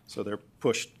as, so they're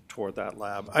pushed toward that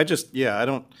lab. I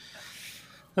don't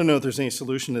know if there's any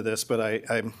solution to this, but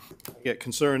I get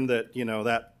concerned that,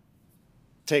 that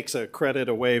takes a credit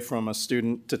away from a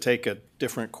student to take a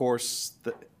different course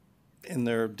in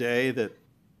their day that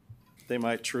they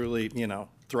might truly,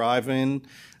 thrive in.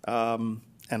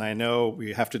 And I know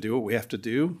we have to do what we have to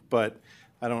do, but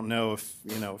I don't know if,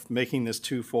 if making this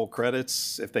 2 full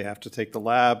credits, if they have to take the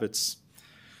lab,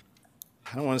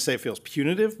 I don't want to say it feels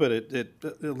punitive, but it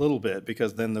a little bit,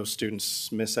 because then those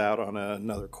students miss out on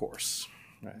another course,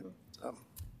 right?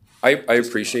 I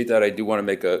appreciate that. I do want to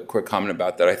make a quick comment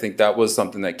about that. I think that was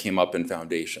something that came up in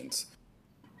foundations.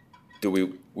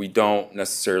 We don't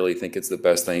necessarily think it's the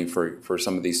best thing for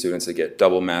some of these students to get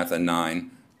double math and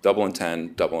 9, double and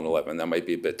 10, double and 11. That might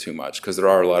be a bit too much, because there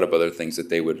are a lot of other things that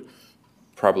they would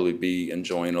probably be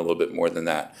enjoying a little bit more than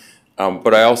that.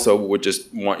 But I also would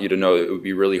just want you to know that it would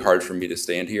be really hard for me to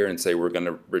stand here and say we're going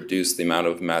to reduce the amount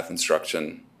of math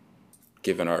instruction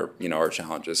given our our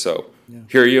challenges. So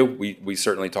hear you. We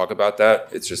certainly talk about that.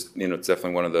 It's just it's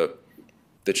definitely one of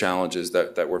the challenges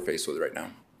that we're faced with right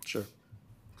now. Sure.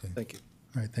 Okay. Thank you.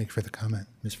 All right, thank you for the comment.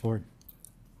 Ms. Ford?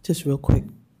 Just real quick,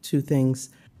 2 things.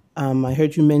 I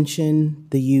heard you mention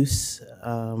the use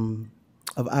of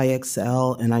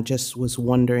IXL, and I just was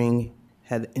wondering,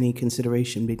 had any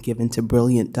consideration been given to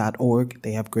brilliant.org?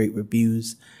 They have great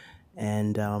reviews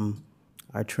and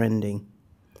are trending.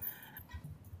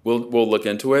 We'll look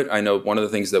into it. I know one of the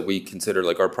things that we consider,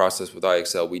 like our process with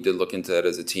IXL, we did look into that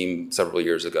as a team several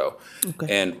years ago.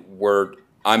 Okay. And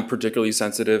I'm particularly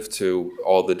sensitive to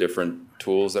all the different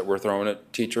tools that we're throwing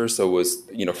at teachers. So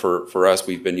for us,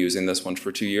 we've been using this one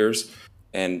for 2 years,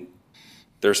 and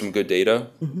there's some good data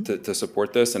to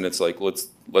support this. And it's like,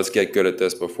 let's get good at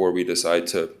this before we decide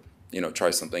to, try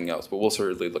something else. But we'll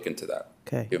certainly look into that.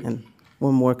 Okay, and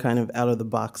one more kind of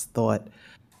out-of-the-box thought.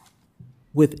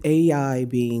 With AI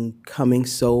coming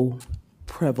so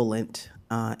prevalent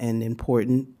and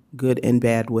important, good and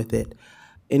bad with it,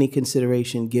 any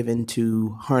consideration given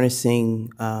to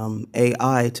harnessing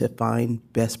AI to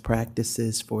find best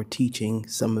practices for teaching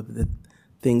some of the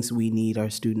things we need our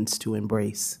students to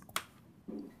embrace?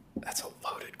 That's a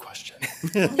loaded question.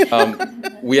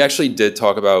 We actually did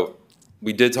talk about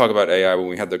AI when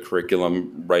we had the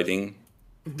curriculum writing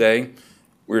day.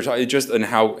 We were talking just on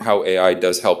how AI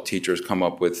does help teachers come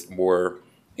up with more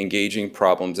engaging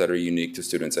problems that are unique to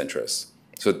students' interests.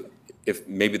 So if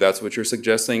maybe that's what you're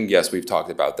suggesting, yes, we've talked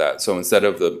about that. So instead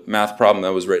of the math problem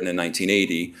that was written in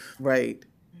 1980, right?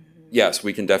 Yes,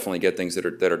 we can definitely get things that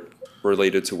are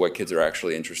related to what kids are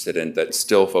actually interested in that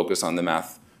still focus on the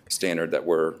math standard that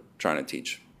we're trying to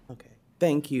teach. Okay,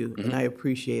 thank you, and I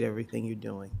appreciate everything you're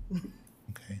doing.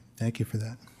 Okay, thank you for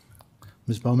that.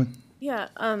 Ms. Bowman? Yeah,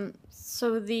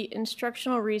 so the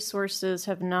instructional resources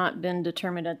have not been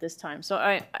determined at this time. So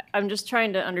I'm just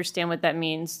trying to understand what that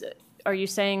means. Are you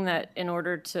saying that in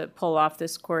order to pull off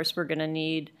this course, we're going to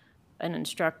need an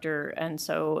instructor, and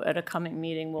so at a coming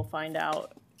meeting we'll find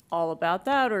out all about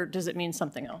that, or does it mean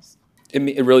something else?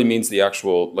 It really means the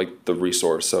actual, the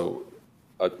resource. So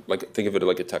think of it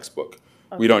like a textbook.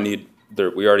 Okay. We don't need,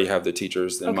 we already have the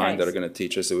teachers in mind that are going to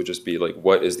teach us. It would just be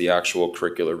what is the actual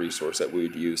curricular resource that we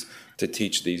would use to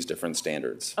teach these different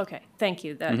standards. Okay, thank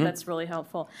you. That's really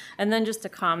helpful. And then just a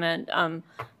comment,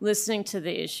 listening to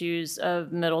the issues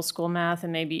of middle school math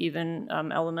and maybe even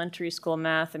elementary school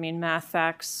math. I mean, math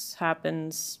facts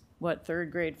happens,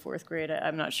 third grade, fourth grade?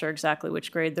 I'm not sure exactly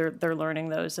which grade they're learning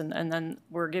those, and then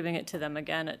we're giving it to them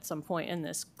again at some point in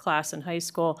this class in high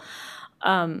school.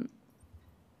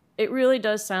 It really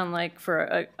does sound like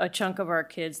for a chunk of our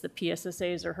kids, the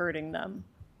PSSAs are hurting them.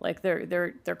 Like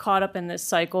they're caught up in this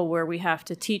cycle where we have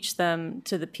to teach them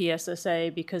to the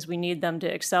PSSA because we need them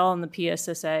to excel in the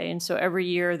PSSA. And so every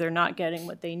year they're not getting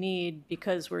what they need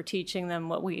because we're teaching them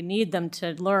what we need them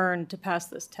to learn to pass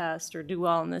this test or do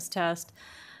well in this test.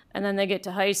 And then they get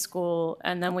to high school,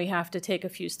 and then we have to take a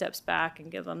few steps back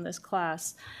and give them this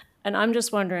class. And I'm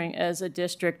just wondering, as a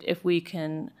district, if we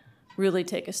can really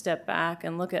take a step back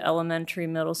and look at elementary,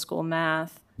 middle school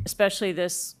math, especially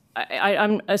this.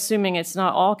 I'm assuming it's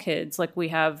not all kids. Like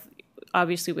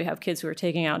obviously we have kids who are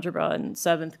taking algebra in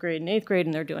 7th grade and 8th grade,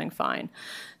 and they're doing fine.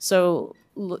 So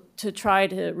to try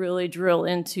to really drill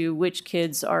into which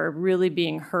kids are really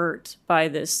being hurt by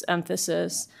this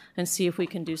emphasis and see if we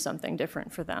can do something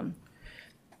different for them.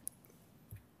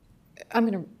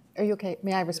 Are you okay?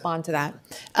 May I respond to that?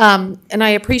 And I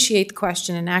appreciate the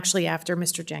question. And actually, after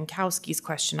Mr. Jankowski's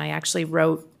question, I actually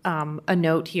wrote a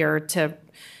note here to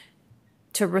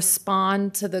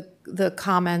respond to the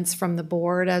comments from the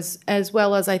board, as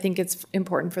well as I think it's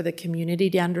important for the community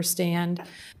to understand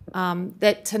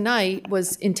that tonight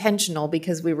was intentional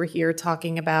because we were here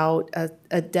talking about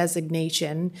a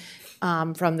designation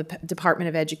from the Department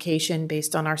of Education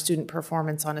based on our student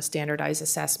performance on a standardized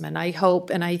assessment. I hope,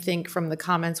 and I think from the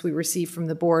comments we received from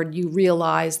the board, you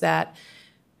realize that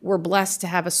we're blessed to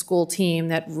have a school team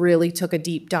that really took a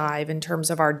deep dive in terms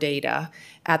of our data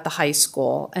at the high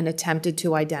school and attempted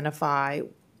to identify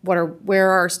where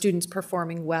are our students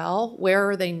performing well, where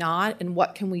are they not, and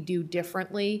what can we do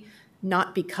differently,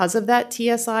 not because of that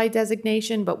TSI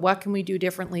designation, but what can we do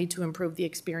differently to improve the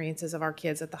experiences of our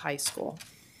kids at the high school.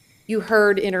 You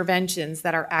heard interventions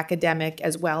that are academic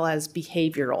as well as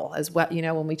behavioral, as well,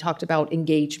 when we talked about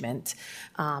engagement,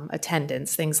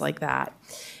 attendance, things like that.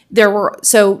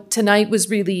 So tonight was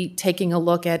really taking a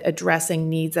look at addressing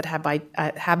needs that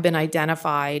have been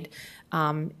identified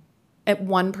at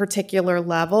one particular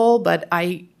level, but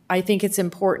I think it's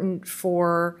important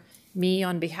for me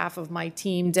on behalf of my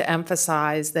team to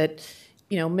emphasize that,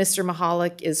 Mr.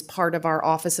 Mahalik is part of our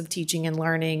Office of Teaching and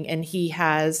Learning, and he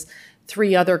has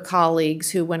 3 other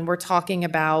colleagues who, when we're talking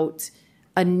about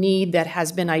a need that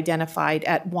has been identified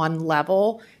at one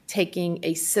level, taking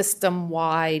a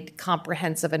system-wide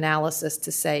comprehensive analysis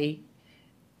to say,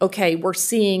 okay, we're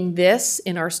seeing this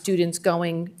in our students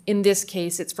going, in this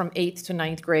case, it's from 8th to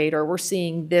 9th grade, or we're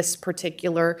seeing this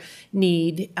particular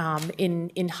need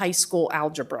in high school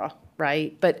algebra,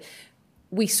 right? But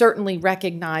we certainly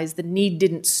recognize the need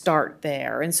didn't start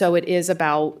there. And so it is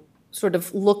about sort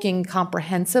of looking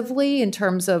comprehensively in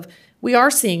terms of we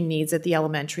are seeing needs at the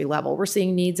elementary level. We're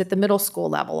seeing needs at the middle school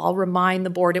level. I'll remind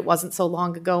the board, it wasn't so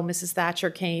long ago, Mrs.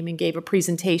 Thatcher came and gave a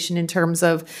presentation in terms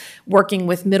of working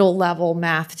with middle level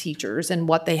math teachers and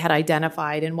what they had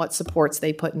identified and what supports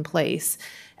they put in place.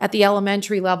 At the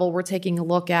elementary level, we're taking a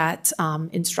look at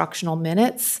instructional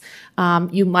minutes.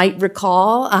 You might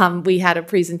recall we had a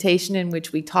presentation in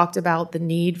which we talked about the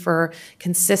need for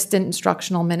consistent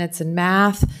instructional minutes in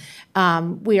math.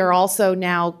 We are also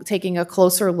now taking a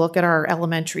closer look at our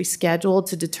elementary schedule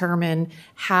to determine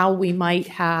how we might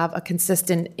have a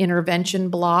consistent intervention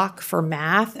block for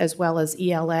math as well as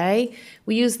ELA.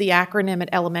 We use the acronym at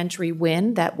elementary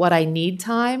WIN, that what I need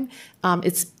time.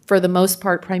 It's for the most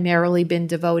part primarily been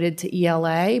devoted to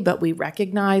ELA, but we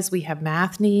recognize we have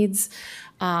math needs.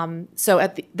 So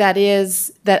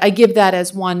I give that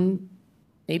as one,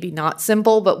 maybe not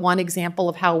simple, but one example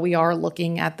of how we are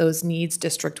looking at those needs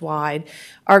district-wide.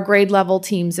 Our grade level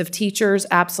teams of teachers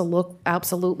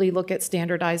absolutely look at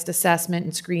standardized assessment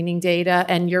and screening data.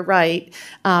 And you're right,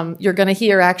 you're going to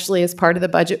hear actually as part of the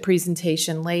budget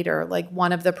presentation later, like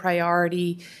one of the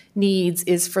priority needs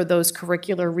is for those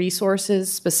curricular resources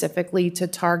specifically to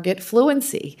target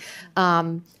fluency.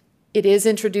 It is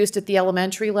introduced at the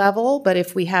elementary level, but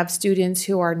if we have students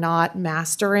who are not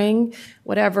mastering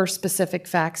whatever specific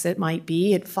facts it might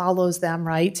be, it follows them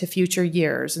right to future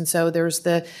years. And so there's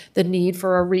the need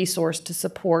for a resource to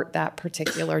support that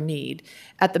particular need.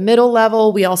 At the middle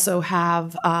level, we also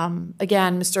have,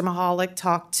 again, Mr. Mahalik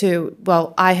talked to,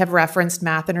 well, I have referenced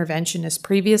math interventionists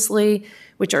previously,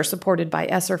 which are supported by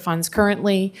ESSER funds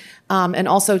currently, and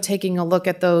also taking a look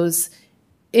at those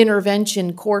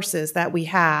intervention courses that we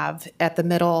have at the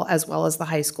middle as well as the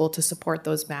high school to support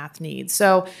those math needs.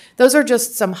 So those are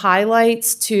just some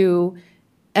highlights to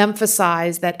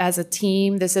emphasize that as a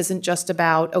team, this isn't just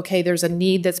about, okay, there's a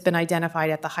need that's been identified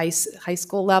at the high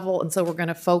school level, and so we're going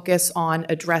to focus on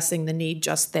addressing the need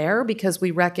just there, because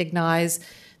we recognize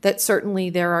that certainly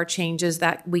there are changes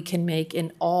that we can make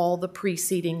in all the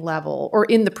preceding level or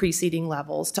in the preceding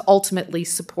levels to ultimately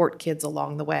support kids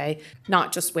along the way,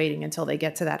 not just waiting until they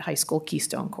get to that high school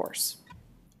Keystone course.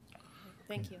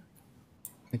 Thank you.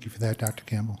 Thank you for that, Dr.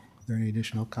 Campbell. Are there any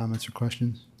additional comments or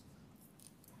questions?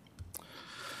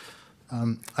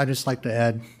 I'd just like to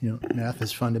add, math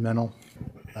is fundamental.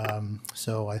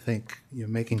 So I think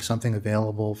making something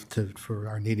available for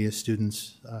our neediest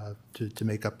students to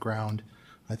make up ground,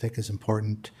 I think, is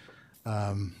important,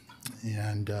 it's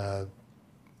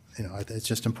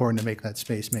just important to make that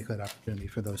space, make that opportunity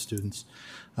for those students.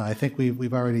 I think you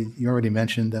already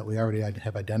mentioned that we already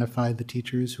have identified the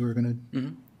teachers who are going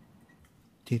to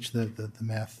teach the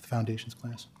math foundations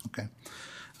class. Okay,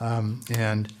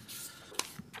 and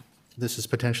this is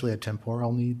potentially a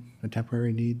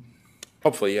temporary need.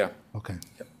 Hopefully, yeah. Okay.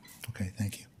 Yep. Okay.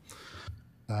 Thank you.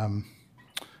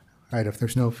 All right, if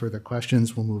there's no further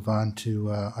questions, we'll move on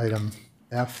to item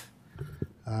F.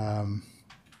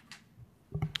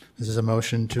 This is a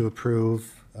motion to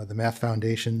approve the Math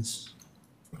Foundations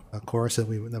course that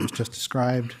was just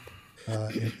described,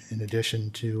 in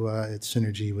addition to its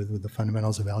synergy with the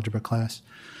fundamentals of algebra class.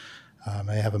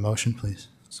 May I have a motion, please?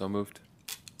 So moved.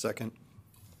 Second.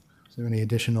 Is there any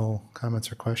additional comments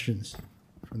or questions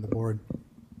from the board?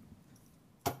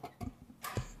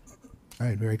 All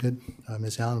right, very good.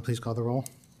 Ms. Allen, please call the roll.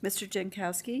 Mr.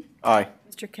 Jankowski? Aye.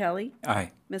 Mr. Kelly?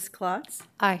 Aye. Ms. Klotz?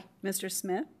 Aye. Mr.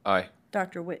 Smith? Aye.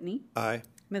 Dr. Whitney? Aye.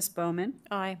 Ms. Bowman?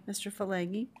 Aye. Mr.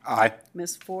 Falagi? Aye.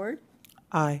 Ms. Ford?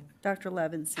 Aye. Dr.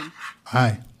 Levinson?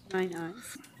 Aye. 9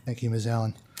 ayes. Thank you, Ms.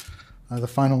 Allen. The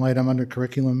final item under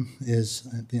curriculum is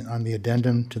on the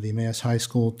addendum to the Emmaus High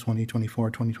School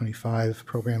 2024-2025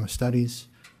 Program of Studies.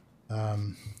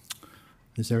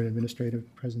 Is there an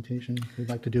administrative presentation we'd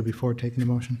like to do before taking a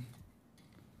motion?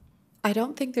 I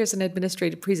don't think there's an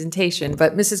administrative presentation,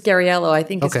 but Mrs. Garriello, I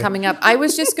think, is coming up. I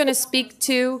was just going to speak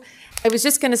to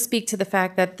the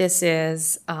fact that this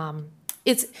is,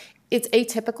 it's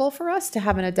atypical for us to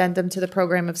have an addendum to the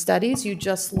program of studies. You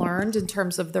just learned in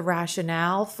terms of the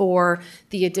rationale for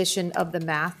the addition of the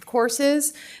math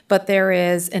courses, but there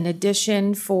is an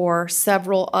addition for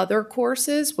several other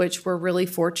courses, which we're really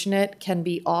fortunate can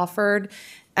be offered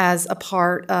as a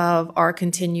part of our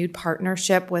continued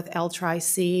partnership with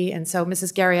L-Tri-C. And so,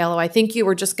 Mrs. Garriello, I think you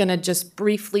were just going to just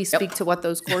briefly speak to what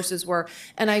those courses were.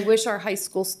 And I wish our high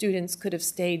school students could have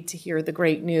stayed to hear the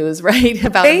great news, right,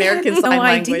 about American Sign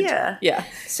Language. Idea. Yeah.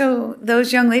 So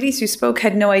those young ladies who spoke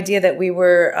had no idea that we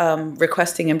were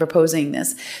requesting and proposing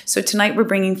this. So tonight we're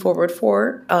bringing forward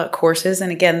 4 courses.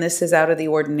 And again, this is out of the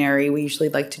ordinary. We usually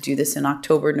like to do this in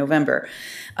October, November.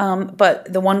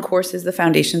 But the one course is the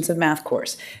Foundations of Math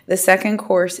course. The second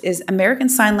course is American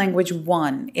Sign Language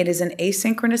 1. It is an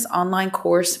asynchronous online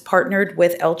course partnered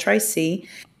with LTRI-C.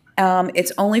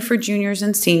 It's only for juniors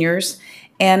and seniors,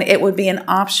 and it would be an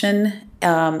option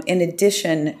in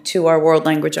addition to our world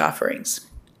language offerings.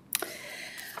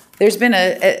 There's been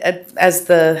as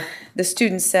the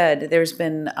student said, there's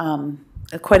been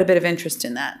quite a bit of interest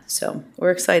in that. So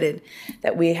we're excited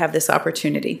that we have this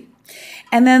opportunity.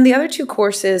 And then the other two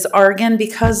courses are, again,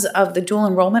 because of the dual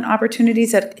enrollment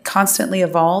opportunities that constantly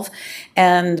evolve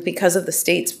and because of the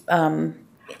state's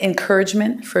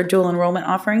encouragement for dual enrollment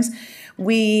offerings,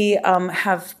 we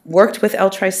have worked with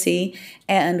LTRI-C,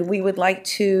 and we would like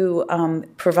to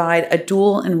provide a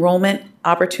dual enrollment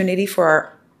opportunity for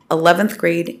our 11th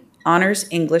grade honors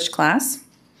English class.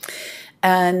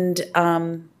 And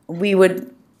we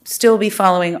would still be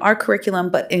following our curriculum,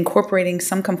 but incorporating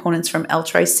some components from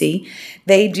LTRI-C.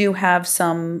 They do have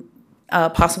some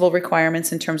possible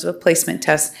requirements in terms of a placement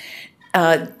test.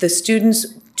 The students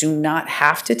do not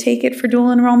have to take it for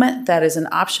dual enrollment. That is an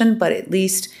option, but at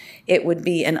least it would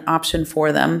be an option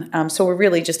for them. So we're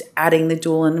really just adding the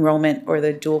dual enrollment or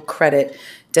the dual credit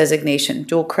designation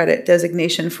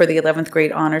for the 11th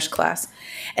grade honors class.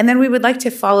 And then we would like to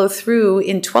follow through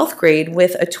in 12th grade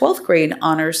with a 12th grade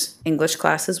honors English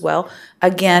class as well.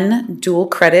 Again, dual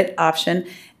credit option,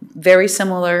 very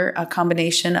similar a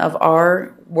combination of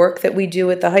our work that we do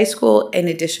at the high school in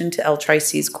addition to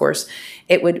LTRI-C's course.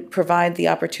 It would provide the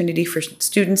opportunity for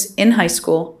students in high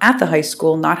school, at the high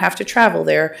school, not have to travel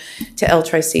there to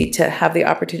LTRI-C, to have the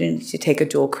opportunity to take a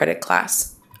dual credit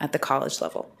class at the college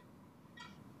level.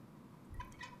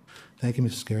 Thank you,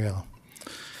 Mrs. Gariello.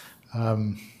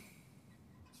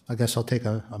 I guess I'll take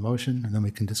a motion and then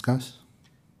we can discuss.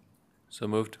 So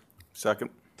moved. Second.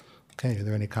 Okay, are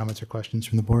there any comments or questions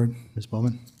from the board? Ms.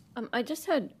 Bowman? I just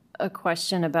had a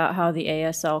question about how the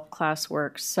ASL class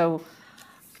works. So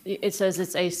it says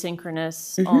it's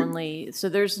asynchronous only. So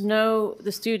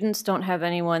the students don't have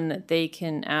anyone that they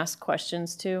can ask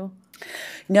questions to?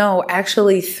 No,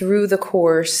 actually through the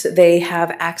course, they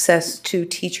have access to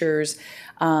teachers.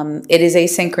 It is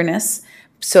asynchronous,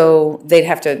 so they'd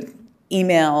have to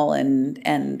email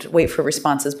and wait for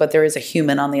responses, but there is a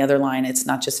human on the other line. It's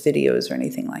not just videos or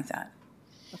anything like that.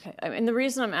 Okay, and the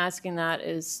reason I'm asking that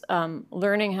is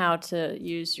learning how to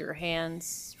use your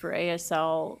hands for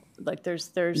ASL, like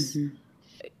there's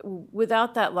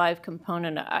without that live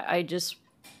component, I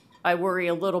worry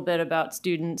a little bit about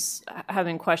students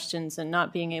having questions and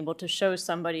not being able to show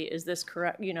somebody, is this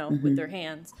correct, with their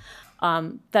hands.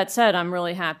 That said, I'm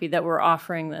really happy that we're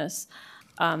offering this.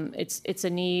 It's a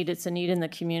need in the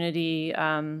community.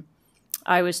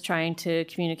 I was trying to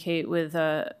communicate with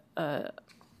a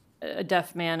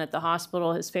deaf man at the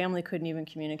hospital. His family couldn't even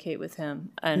communicate with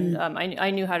him. And I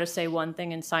knew how to say one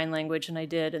thing in sign language, and I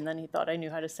did, and then he thought I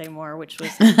knew how to say more, which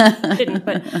was didn't.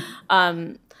 But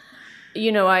I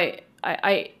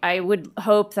would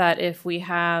hope that if we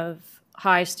have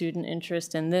high student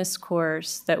interest in this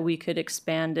course, that we could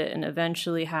expand it and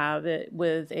eventually have it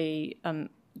with a an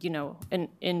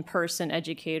in-person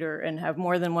educator and have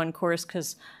more than one course,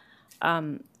 because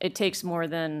it takes more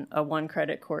than a one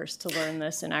credit course to learn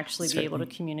this and actually be able to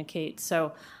communicate.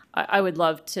 So I would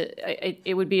love to,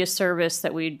 it would be a service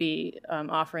that we'd be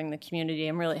offering the community.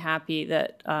 I'm really happy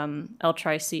that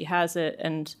LTRI-C has it.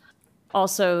 And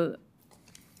also,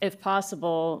 if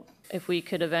possible, if we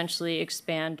could eventually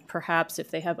expand, perhaps if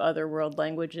they have other world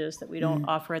languages that we don't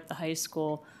offer at the high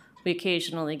school, we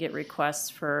occasionally get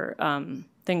requests for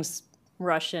things,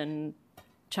 Russian,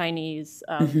 Chinese,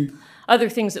 other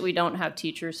things that we don't have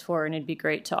teachers for, and it'd be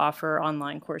great to offer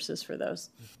online courses for those.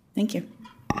 Thank you.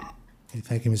 Okay,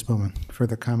 thank you, Ms. Bowman.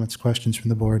 Further comments, questions from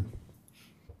the board?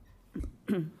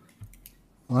 Well,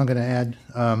 I'm going to add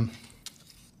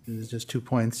just 2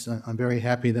 points. I'm very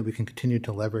happy that we can continue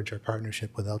to leverage our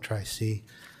partnership with LTRI-C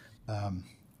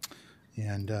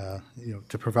and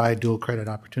to provide dual credit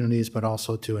opportunities, but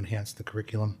also to enhance the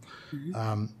curriculum.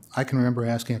 I can remember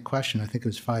asking a question, I think it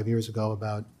was 5 years ago,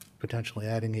 about potentially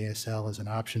adding ASL as an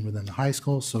option within the high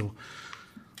school. So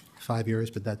 5 years,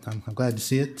 but that time I'm glad to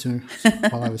see it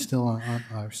while I was still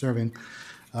serving.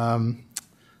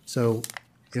 So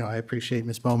I appreciate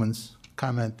Ms. Bowman's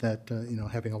comment that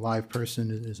having a live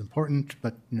person is important,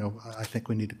 but I think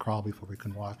we need to crawl before we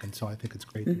can walk, and so I think it's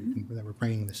great that we're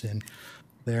bringing this in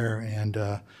there, and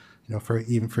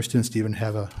for students to even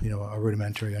have a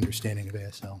rudimentary understanding of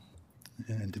ASL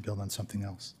and to build on something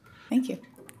else. Thank you.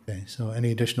 Okay, so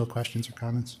any additional questions or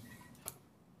comments?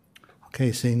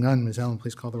 Okay, seeing none, Ms. Allen,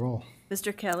 please call the roll.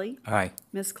 Mr. Kelly? Aye.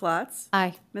 Ms. Klotz?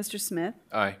 Aye. Mr. Smith?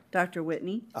 Aye. Dr.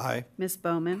 Whitney? Aye. Ms.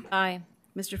 Bowman? Aye.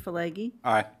 Mr. Falegi?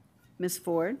 Aye. Ms.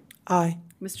 Ford? Aye.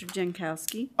 Mr.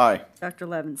 Jankowski? Aye. Dr.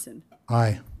 Levinson?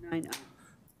 Aye. 9 ayes.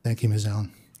 Thank you, Ms.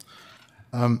 Allen.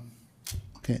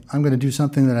 Okay, I'm going to do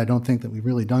something that I don't think that we've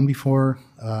really done before.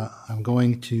 I'm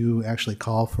going to actually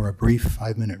call for a brief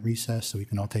 5-minute recess so we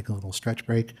can all take a little stretch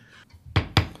break.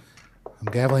 I'm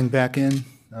gaveling back in.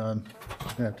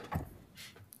 Good.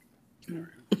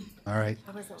 All right.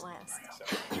 I wasn't last.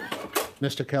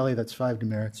 Mr. Kelly, that's 5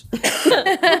 demerits.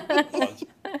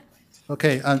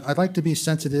 Okay, I'd like to be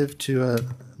sensitive to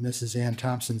Mrs. Ann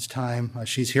Thompson's time.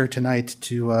 She's here tonight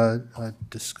to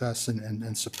discuss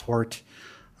and support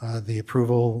the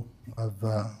approval of,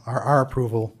 our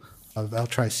approval of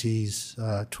LTRIC's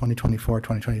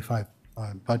 2024-2025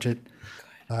 budget.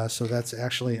 So that's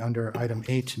actually under item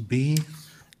 8B.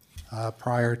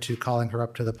 Prior to calling her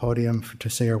up to the podium to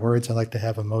say her words, I'd like to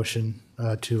have a motion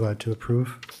to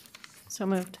approve. So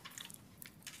moved.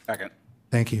 Second.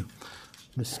 Thank you.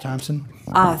 Mrs. Thompson?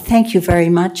 Thank you very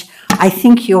much. I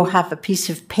think you'll have a piece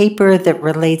of paper that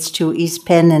relates to East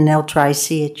Penn and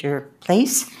LTRIC at your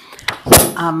place.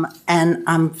 And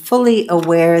I'm fully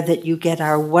aware that you get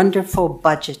our wonderful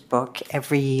budget book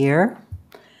every year.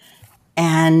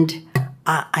 And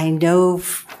I know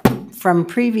from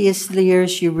previous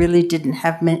years you really didn't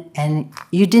have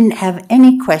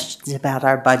any questions about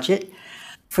our budget.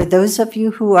 For those of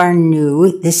you who are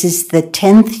new, this is the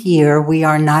 10th year we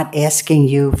are not asking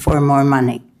you for more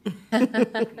money.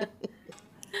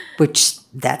 Which,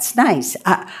 that's nice.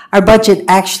 Our budget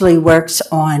actually works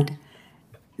on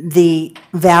the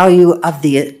value of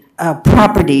the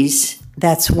properties.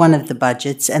 That's one of the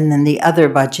budgets. And then the other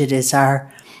budget is our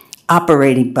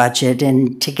operating budget.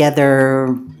 And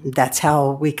together, that's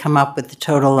how we come up with the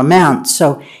total amount.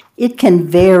 So it can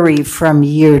vary from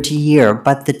year to year,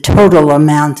 but the total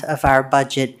amount of our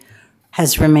budget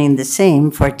has remained the same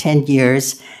for 10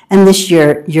 years. And this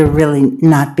year, you're really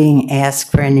not being asked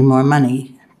for any more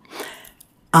money.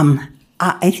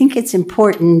 I think it's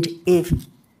important, if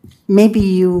maybe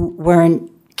you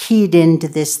weren't keyed into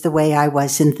this the way I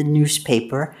was in the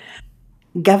newspaper.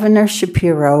 Governor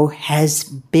Shapiro has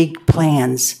big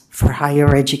plans for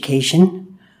higher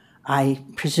education. I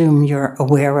presume you're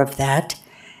aware of that.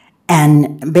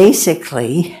 And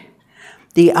basically,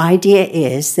 the idea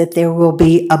is that there will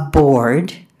be a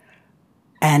board,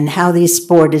 and how this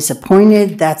board is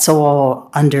appointed, that's all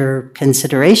under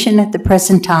consideration at the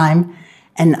present time.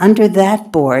 And under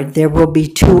that board, there will be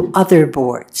 2 other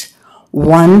boards.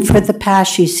 One for the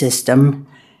PASHE system,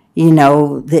 you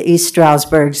know, the East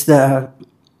Stroudsburgs,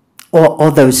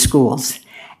 all those schools.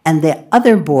 And the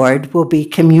other board will be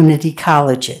community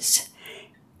colleges.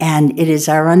 And it is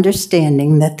our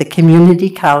understanding that the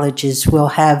community colleges will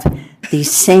have the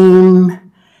same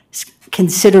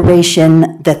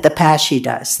consideration that the PASHE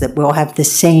does, that we'll have the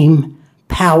same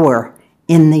power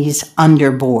in these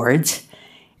underboards.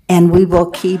 And we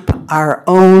will keep our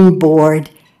own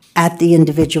board at the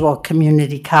individual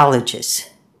community colleges.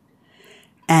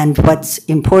 And what's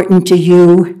important to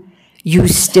you, you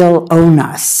still own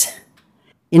us.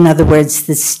 In other words,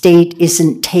 the state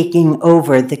isn't taking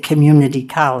over the community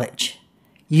college.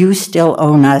 You still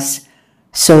own us,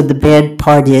 so the bad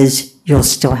part is you'll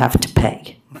still have to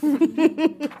pay.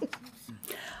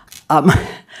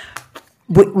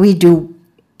 We do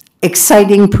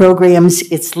exciting programs.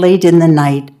 It's late in the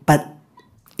night, but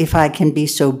if I can be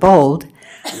so bold,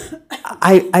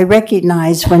 I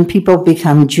recognize when people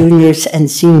become juniors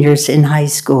and seniors in high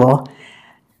school,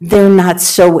 they're not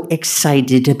so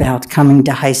excited about coming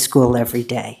to high school every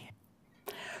day.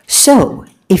 So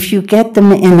if you get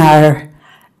them in our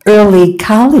early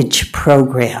college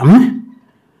program,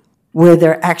 where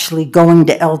they're actually going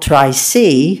to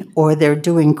LTRIC, or they're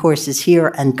doing courses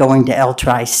here and going to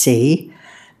LTRIC,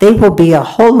 they will be a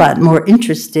whole lot more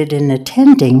interested in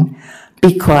attending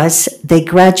because they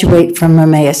graduate from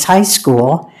Emmaus High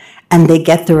School and they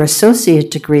get their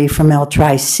associate degree from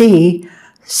LTRIC,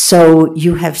 so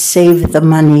you have saved the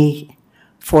money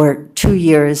for 2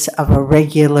 years of a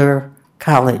regular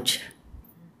college.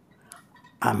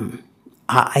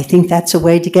 I think that's a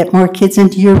way to get more kids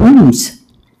into your rooms.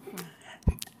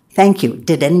 Thank you.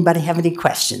 Did anybody have any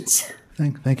questions?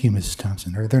 Thank you, Mrs.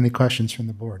 Thompson. Are there any questions from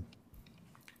the board?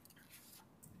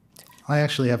 I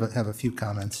actually have a few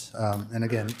comments. And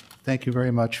again, thank you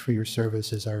very much for your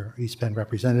service as our East Penn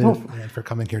representative and for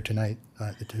coming here tonight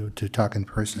to talk in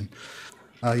person.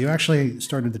 You actually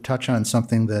started to touch on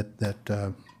something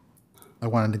that I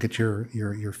wanted to get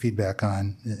your feedback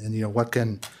on. And you know, what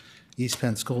can East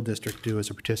Penn School District do as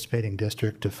a participating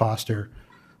district to foster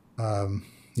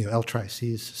you know,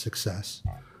 LTRIC's success?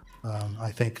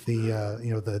 I think the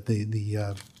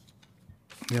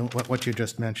you know, what you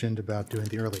just mentioned about doing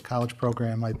the early college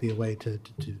program might be a way to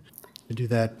do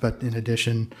that. But in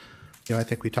addition, you know, I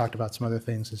think we talked about some other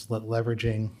things, is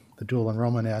leveraging the dual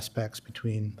enrollment aspects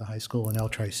between the high school and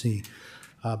LTRI-C.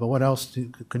 But what else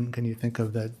can you think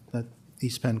of that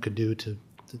East Penn could do to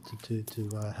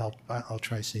help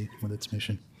LTRI-C with its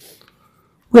mission?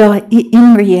 Well,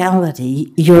 in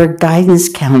reality, your guidance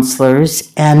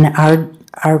counselors and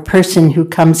our person who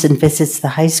comes and visits the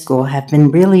high school have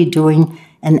been really doing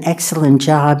an excellent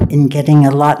job in getting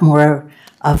a lot more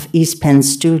of East Penn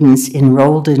students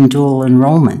enrolled in dual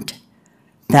enrollment.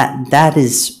 That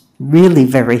is really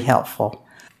very helpful.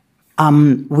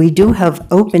 We do have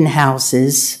open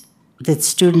houses that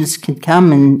students can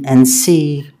come and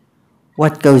see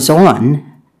what goes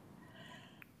on.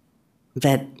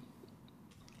 That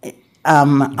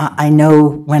I know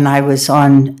when I was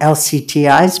on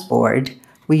LCTI's board,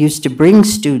 we used to bring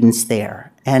students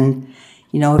there. And,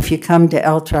 you know, if you come to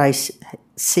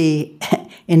LTRI-C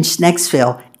in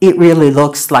Schnecksville, it really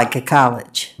looks like a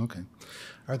college. Okay.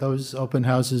 Are those open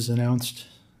houses announced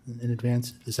in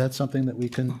advance? Is that something that we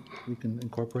can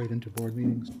incorporate into board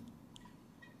meetings?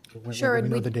 Sure, when we and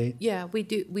know the date? Yeah, we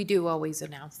do always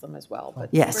announce them as well, but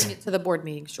Yes. bring it to the board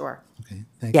meeting, sure. Okay,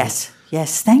 thank you.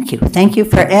 Yes, thank you. Thank you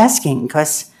for asking,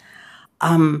 because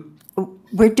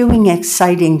we're doing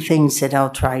exciting things at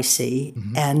LTRI-C,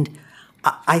 and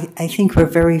I think we're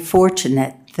very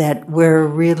fortunate that we're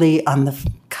really on the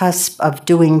cusp of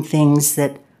doing things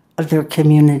that other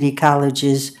community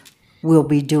colleges will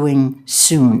be doing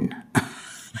soon,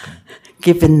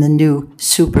 given the new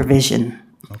supervision.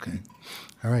 Okay.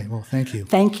 All right, well, thank you.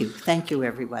 Thank you. Thank you,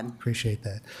 everyone. Appreciate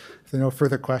that. If there are no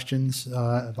further questions,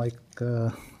 I'd like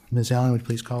Ms. Allen would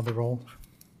please call the roll.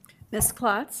 Ms.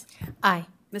 Klotz? Aye.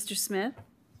 Mr. Smith?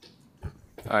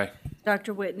 Aye.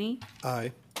 Dr. Whitney?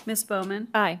 Aye. Ms. Bowman?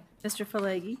 Aye. Mr.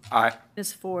 Falegi? Aye.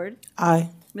 Ms. Ford? Aye.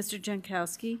 Mr.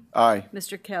 Jankowski? Aye.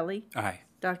 Mr. Kelly? Aye.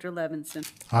 Dr. Levinson?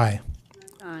 Aye.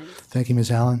 Aye. Thank you,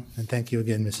 Ms. Allen, and thank you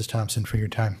again, Mrs. Thompson, for your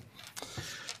time.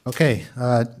 Okay,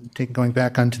 going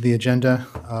back onto the agenda,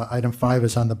 item 5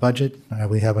 is on the budget.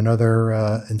 We have another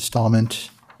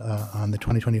installment on the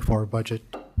 2024 budget.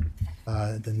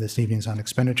 Then this evening's on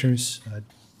expenditures.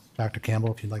 Dr.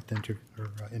 Campbell, if you'd like to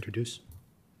introduce.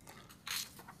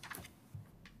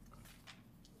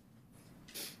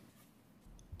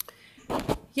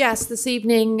 Yes, this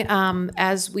evening,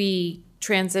 as we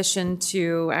transition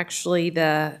to actually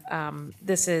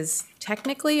this is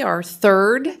technically our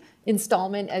third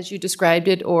installment, as you described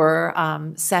it, or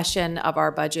session of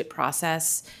our budget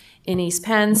process in East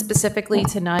Penn. Specifically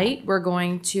tonight, we're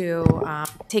going to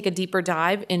take a deeper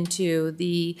dive into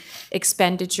the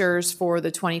expenditures for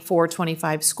the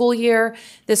 24-25 school year.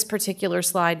 This particular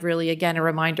slide really, again, a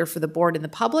reminder for the board and the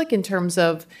public in terms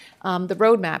of the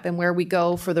roadmap and where we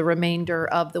go for the remainder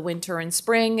of the winter and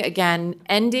spring, again,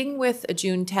 ending with a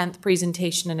June 10th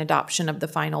presentation and adoption of the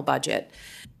final budget.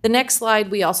 The next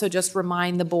slide, we also just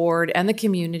remind the board and the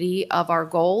community of our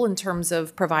goal in terms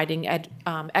of providing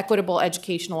equitable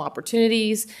educational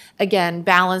opportunities, again,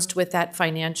 balanced with that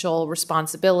financial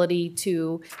responsibility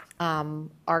to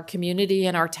our community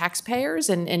and our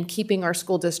taxpayers, and keeping our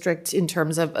school district in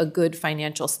terms of a good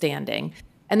financial standing.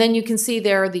 And then you can see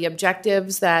there the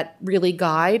objectives that really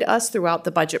guide us throughout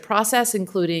the budget process,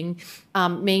 including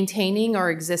maintaining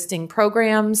our existing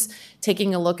programs,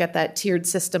 taking a look at that tiered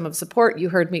system of support. You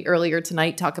heard me earlier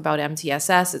tonight talk about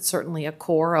MTSS. It's certainly a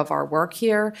core of our work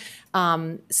here.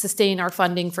 Sustain our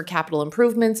funding for capital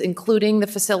improvements, including the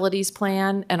facilities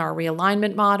plan and our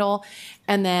realignment model.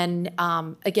 And then,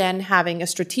 again, having a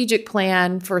strategic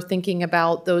plan for thinking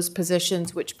about those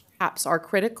positions which perhaps are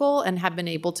critical and have been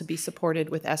able to be supported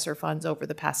with ESSER funds over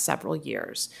the past several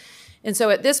years. And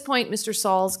so at this point, Mr.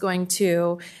 Saul's going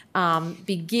to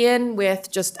begin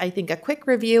with just, I think, a quick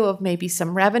review of maybe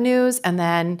some revenues, and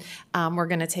then we're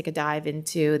going to take a dive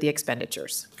into the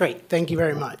expenditures. Great, thank you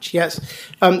very much. Yes,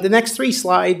 the next 3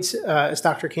 slides, as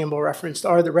Dr. Campbell referenced,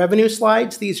 are the revenue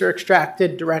slides. These are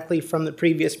extracted directly from the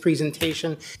previous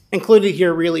presentation, included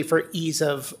here really for ease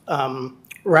of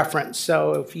reference.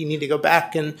 So if you need to go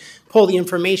back and pull the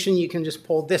information, you can just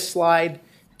pull this slide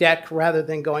deck rather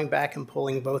than going back and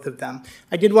pulling both of them.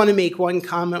 I did want to make one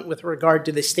comment with regard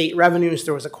to the state revenues.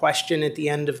 There was a question at the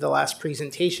end of the last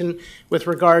presentation with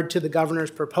regard to the governor's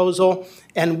proposal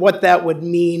and what that would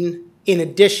mean in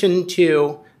addition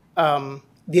to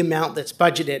the amount that's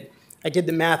budgeted. I did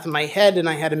the math in my head and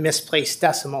I had a misplaced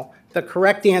decimal. The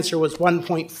correct answer was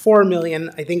 1.4 million.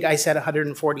 I think I said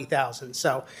 140,000.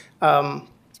 So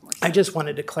more sense. I just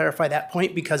wanted to clarify that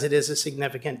point because it is a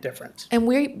significant difference. And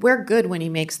we're good when he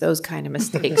makes those kind of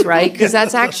mistakes, right? Because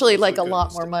that's actually like a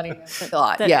lot more money than I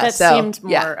thought. That seemed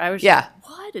more, yeah, I was yeah. like,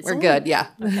 what? It's We're only- good, yeah.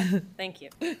 Okay, thank you.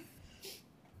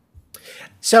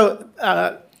 So,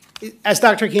 as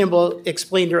Dr. Campbell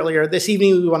explained earlier, this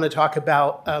evening we want to talk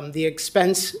about the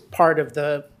expense part of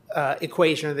the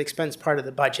equation, or the expense part of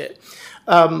the budget.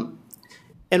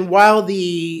 And while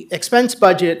the expense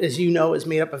budget, as you know, is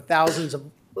made up of thousands of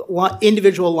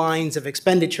individual lines of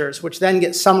expenditures, which then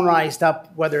get summarized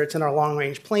up, whether it's in our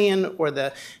long-range plan or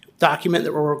the document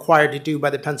that we're required to do by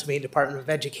the Pennsylvania Department of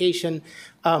Education,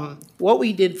 what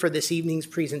we did for this evening's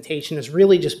presentation is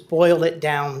really just boiled it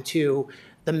down to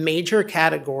the major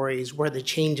categories where the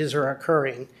changes are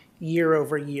occurring year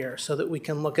over year so that we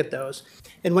can look at those.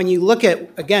 And when you look at,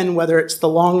 again, whether it's the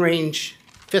long-range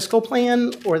fiscal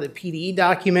plan or the PDE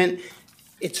document,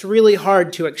 it's really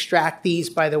hard to extract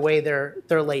these by the way they're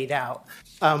laid out.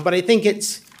 But I think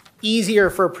it's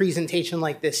easier for a presentation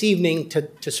like this evening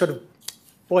to sort of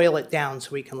boil it down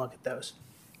so we can look at those.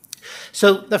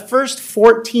 So the first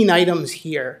 14 items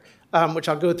here, which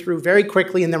I'll go through very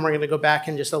quickly, and then we're going to go back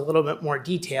in just a little bit more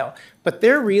detail, but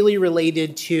they're really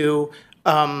related to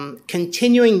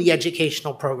continuing the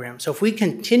educational program. So if we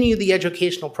continue the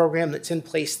educational program that's in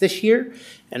place this year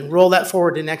and roll that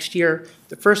forward to next year,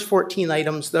 the first 14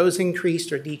 items, those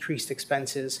increased or decreased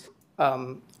expenses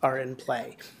are in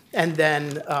play. And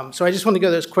then, so I just want to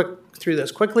go through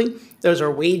those quickly. Those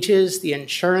are wages, the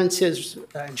insurances,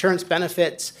 insurance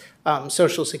benefits,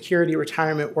 Social Security,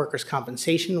 retirement, workers'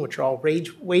 compensation, which are all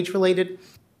wage-related,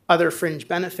 other fringe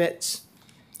benefits,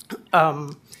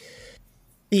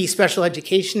 the special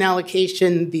education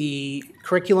allocation, the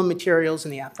curriculum materials,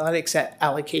 and the athletics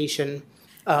allocation,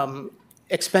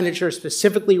 expenditures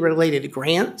specifically related to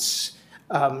grants,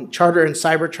 charter and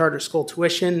cyber charter school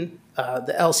tuition,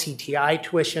 the LCTI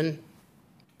tuition,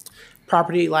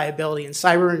 property liability and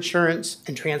cyber insurance,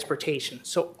 and transportation.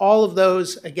 So all of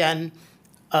those, again,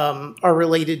 are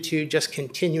related to just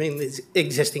continuing the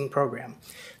existing program.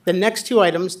 The next two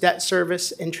items, debt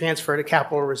service and transfer to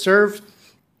capital reserve,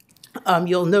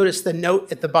 you'll notice the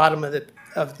note at the bottom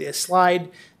of the slide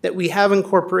that we have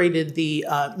incorporated the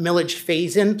millage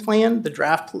phase-in plan, the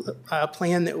draft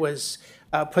plan that was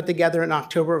put together in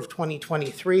October of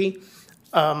 2023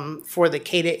 for the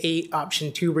K-8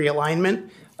 option 2 realignment.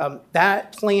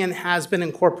 That plan has been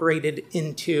incorporated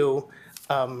into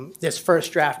this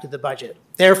first draft of the budget.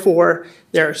 Therefore,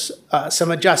 there's some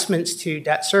adjustments to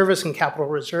debt service and capital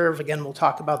reserve. Again, we'll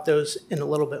talk about those in a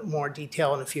little bit more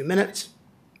detail in a few minutes.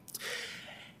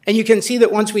 And you can see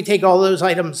that once we take all those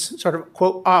items sort of,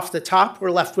 quote, off the top, we're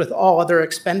left with all other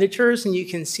expenditures. And you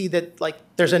can see that, like,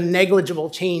 there's a negligible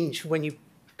change when you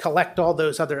collect all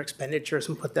those other expenditures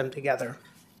and put them together.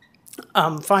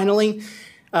 Finally,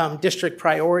 district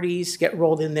priorities get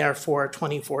rolled in there for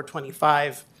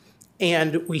 24-25.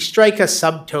 And we strike a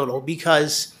subtotal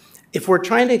because if we're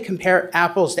trying to compare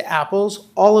apples to apples,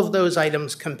 all of those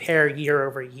items compare year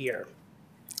over year.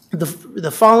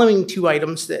 The following two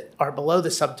items that are below the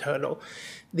subtotal,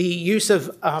 the use of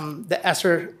the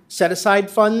ESSER set-aside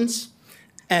funds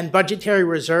and budgetary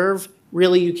reserve,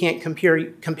 really you can't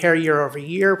compare year over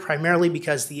year, primarily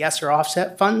because the ESSER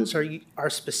offset funds are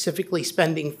specifically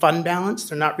spending fund balance.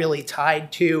 They're not really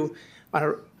tied to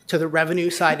the revenue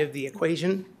side of the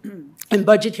equation. And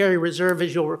budgetary reserve,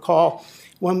 as you'll recall,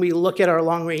 when we look at our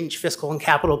long-range fiscal and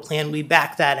capital plan, we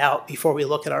back that out before we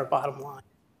look at our bottom line.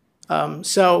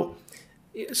 So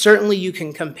certainly you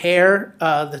can compare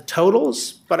the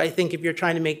totals, but I think if you're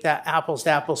trying to make that apples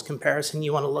to apples comparison,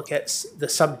 you want to look at the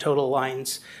subtotal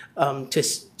lines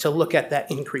to look at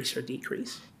that increase or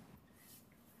decrease.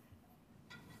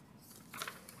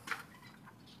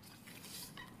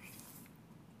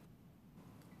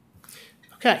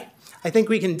 Okay, I think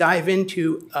we can dive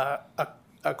into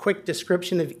a quick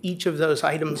description of each of those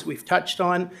items we've touched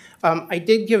on. I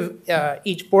did give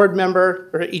each board member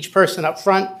or each person up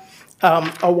front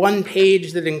a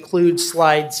one-page that includes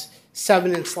slides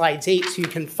 7 and slides 8 so you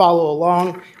can follow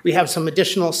along. We have some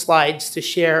additional slides to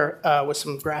share with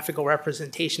some graphical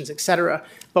representations, et cetera,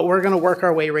 but we're going to work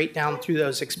our way right down through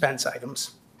those expense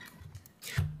items.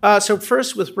 So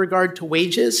first, with regard to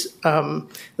wages,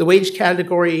 the wage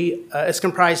category is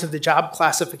comprised of the job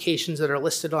classifications that are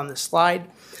listed on this slide.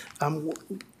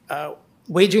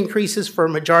 Wage increases for a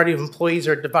majority of employees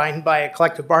are defined by a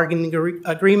collective bargaining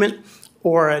agreement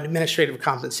or an administrative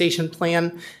compensation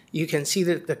plan. You can see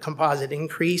that the composite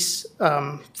increase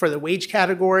for the wage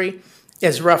category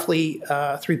is roughly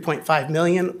 3.5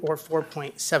 million or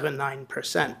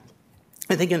 4.79%.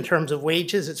 I think in terms of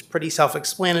wages, it's pretty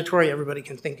self-explanatory. Everybody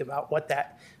can think about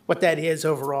what what that is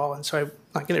overall, and so I'm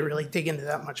not going to really dig into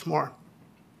that much more.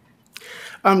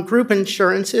 Group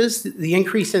insurances, the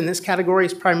increase in this category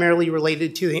is primarily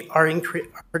related to our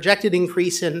projected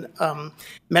increase in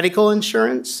medical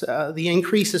insurance. The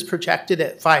increase is projected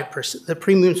at 5%. The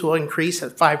premiums will increase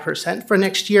at 5% for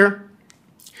next year.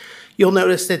 You'll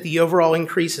notice that the overall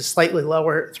increase is slightly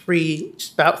lower,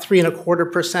 about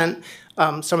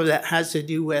 3.25%. Some of that has to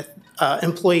do with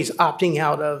employees opting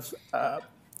out of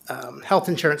health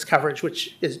insurance coverage,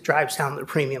 which drives down the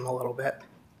premium a little bit.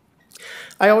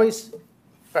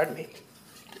 Pardon me.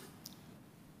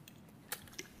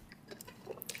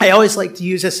 I always like to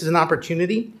use this as an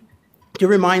opportunity to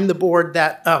remind the board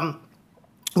that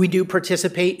we do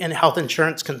participate in a health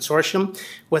insurance consortium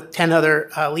with 10 other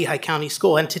Lehigh County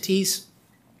school entities.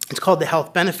 It's called the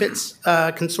Health Benefits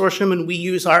Consortium, and we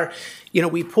use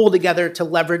we pull together to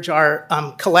leverage our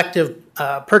collective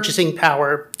purchasing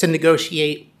power to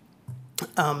negotiate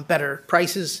better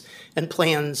prices and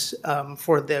plans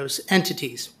for those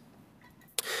entities.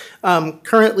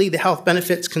 Currently, the Health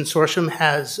Benefits Consortium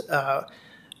has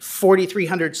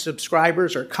 4,300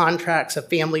 subscribers or contracts. A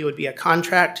family would be a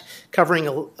contract covering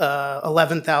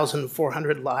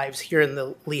 11,400 lives here in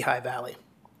the Lehigh Valley.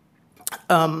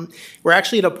 We're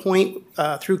actually at a point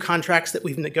through contracts that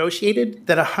we've negotiated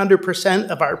that 100%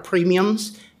 of our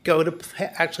premiums go to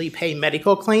actually pay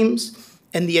medical claims,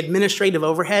 and the administrative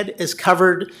overhead is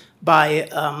covered by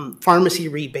pharmacy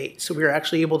rebates. So we were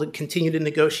actually able to continue to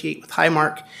negotiate with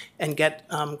Highmark and get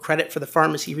credit for the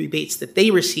pharmacy rebates that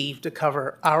they receive to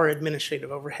cover our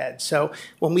administrative overhead. So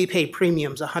when we pay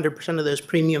premiums, 100% of those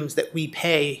premiums that we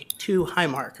pay to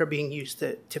Highmark are being used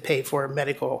to pay for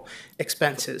medical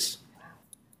expenses.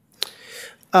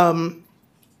 In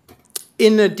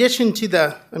addition to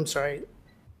the,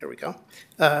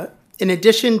 in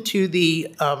addition to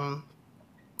the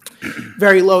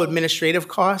very low administrative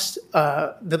cost,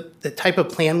 the type of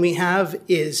plan we have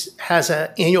has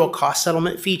an annual cost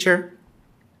settlement feature.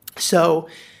 So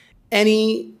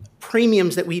any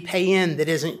premiums that we pay in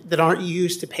that aren't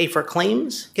used to pay for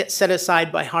claims get set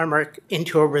aside by Highmark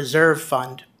into a reserve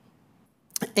fund,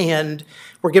 and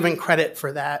we're given credit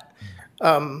for that.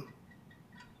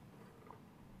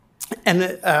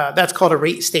 That's called a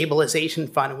rate stabilization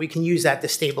fund. We can use that to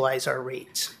stabilize our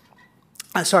rates.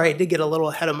 Sorry, I did get a little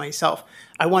ahead of myself.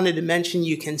 I wanted to mention,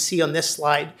 you can see on this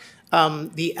slide,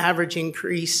 the average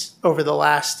increase over the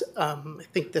last, I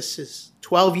think this is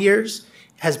 12 years,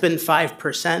 has been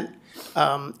 5%.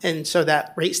 And so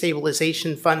that rate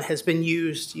stabilization fund has been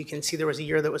used. You can see there was a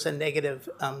year that was a negative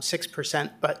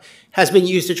 6%, but has been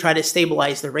used to try to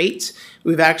stabilize the rates.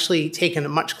 We've actually taken a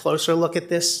much closer look at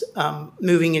this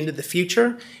moving into the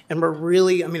future. And we're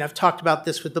really, I've talked about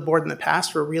this with the board in the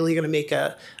past, we're really going to make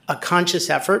a conscious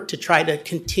effort to try to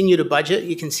continue to budget.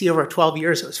 You can see over 12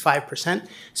 years it was 5%.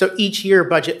 So each year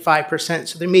budget 5%.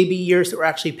 So there may be years that we're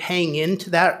actually paying into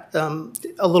that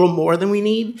a little more than we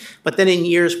need, but then in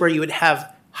years where you would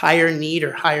have higher need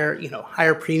or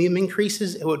higher premium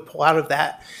increases, it would pull out of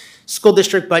that. School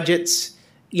district budgets,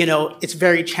 it's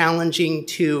very challenging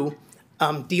to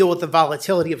deal with the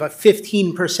volatility of a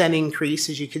 15% increase,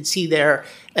 as you can see there,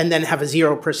 and then have a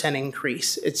 0%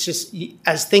 increase. It's just,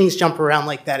 as things jump around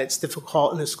like that, it's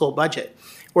difficult in a school budget.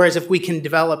 Whereas if we can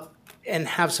develop and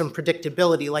have some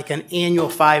predictability, like an annual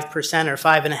 5% or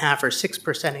 5.5% or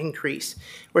 6% increase,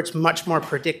 where it's much more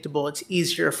predictable, it's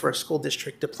easier for a school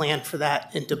district to plan for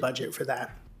that and to budget for that.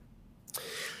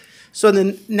 So in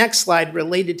the next slide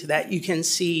related to that, you can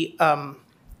see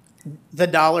the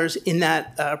dollars in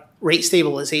that rate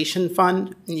stabilization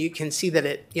fund, and you can see that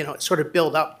it sort of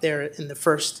built up there in the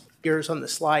first years on the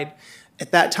slide.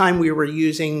 At that time, we were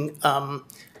using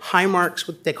Highmark's,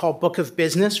 what they call book of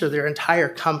business, or their entire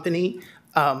company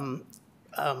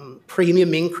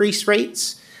premium increase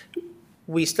rates.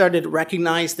 We started to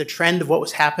recognize the trend of what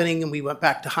was happening, and we went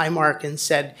back to Highmark and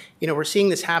said, we're seeing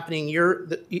this happening. You're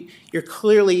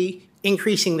clearly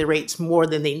increasing the rates more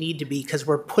than they need to be, because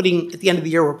at the end of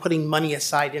the year, we're putting money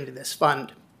aside into this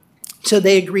fund. So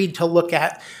they agreed to look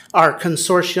at our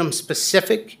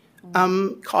consortium-specific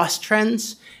cost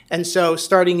trends. And so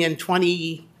starting in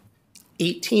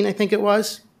 2018, I think it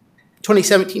was,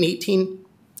 2017-18,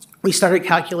 we started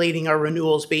calculating our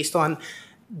renewals based on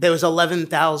those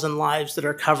 11,000 lives that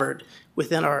are covered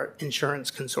within our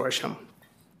insurance consortium.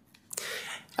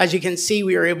 As you can see,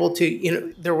 we were able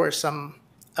to, there was some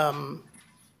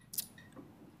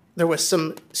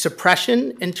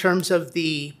suppression in terms of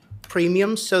the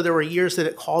premiums. So there were years that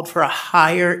it called for a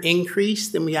higher increase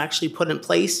than we actually put in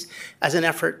place as an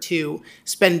effort to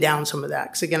spend down some of that,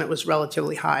 because again, it was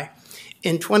relatively high.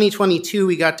 In 2022,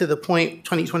 we got to the point,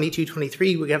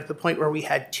 2022-23, we got to the point where we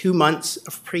had 2 months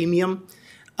of premium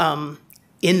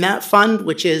in that fund,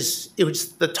 it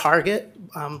was the target.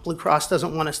 Blue Cross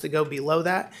doesn't want us to go below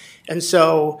that. And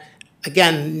so,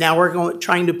 again, now we're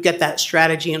trying to get that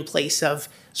strategy in place of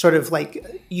sort of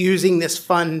like using this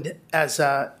fund as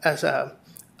a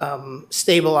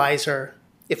stabilizer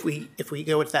if we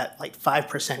go with that like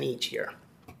 5% each year.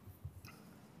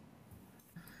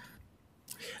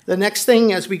 The next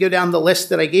thing, as we go down the list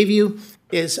that I gave you,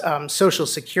 is Social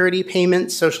Security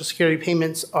payments. Social Security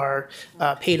payments are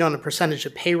paid on a percentage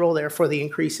of payroll. Therefore, the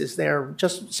increase is there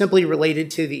just simply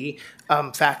related to the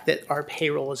fact that our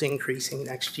payroll is increasing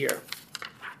next year.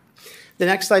 The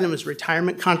next item is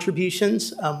retirement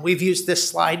contributions. We've used this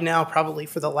slide now probably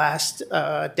for the last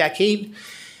decade.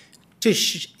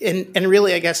 And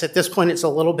really, I guess at this point, it's a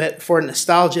little bit for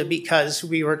nostalgia because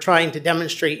we were trying to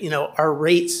demonstrate, our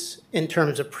rates in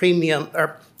terms of premium,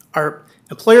 our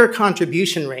employer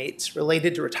contribution rates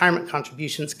related to retirement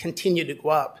contributions continue to go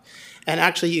up. And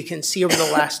actually, you can see over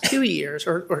the last 2 years,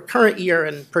 or current year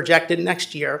and projected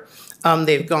next year,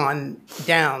 they've gone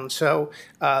down. So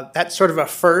that's sort of a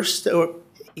first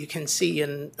you can see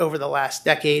over the last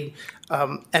decade.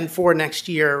 And for next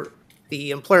year,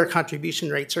 the employer contribution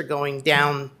rates are going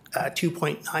down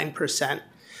 2.9%.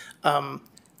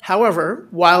 However,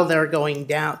 while they're going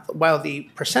down, while the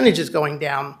percentage is going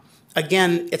down,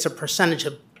 again, it's a percentage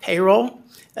of payroll.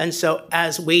 And so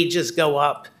as wages go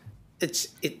up, it's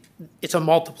a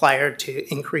multiplier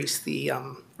to increase the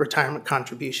retirement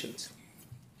contributions.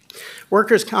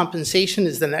 Workers' compensation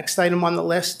is the next item on the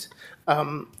list.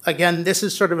 Again, this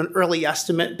is sort of an early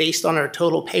estimate based on our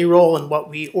total payroll and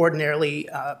what we ordinarily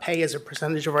pay as a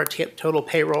percentage of our total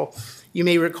payroll. You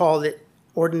may recall that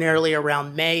ordinarily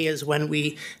around May is when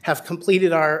we have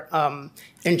completed our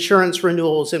insurance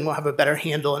renewals and we'll have a better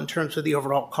handle in terms of the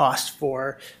overall cost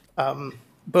for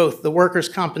both the workers'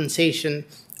 compensation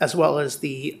as well as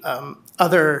the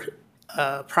other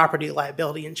property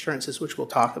liability insurances, which we'll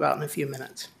talk about in a few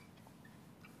minutes.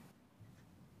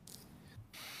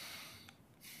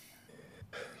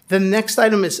 The next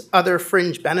item is other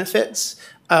fringe benefits.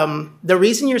 The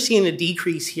reason you're seeing a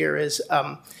decrease here is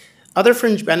other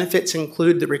fringe benefits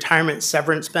include the retirement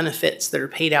severance benefits that are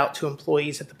paid out to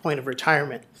employees at the point of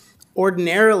retirement.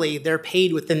 Ordinarily, they're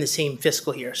paid within the same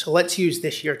fiscal year. So let's use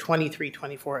this year,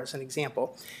 23-24, as an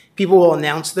example. People will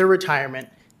announce their retirement.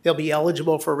 They'll be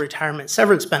eligible for a retirement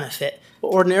severance benefit, but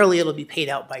ordinarily it'll be paid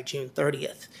out by June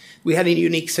 30th. We had a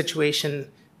unique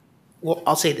situation, well,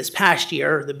 I'll say this past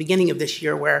year, or the beginning of this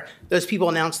year, where those people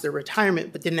announced their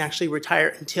retirement but didn't actually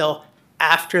retire until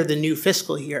after the new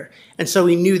fiscal year. And so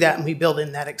we knew that and we built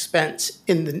in that expense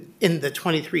in the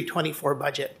 23-24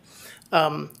 budget.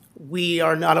 We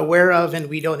are not aware of and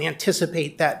we don't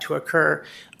anticipate that to occur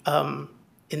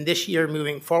in this year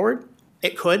moving forward.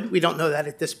 It could, we don't know that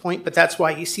at this point, but that's why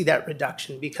you see that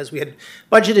reduction, because we had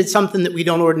budgeted something that we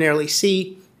don't ordinarily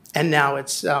see, and now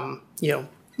it's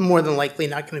more than likely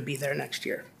not going to be there next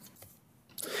year.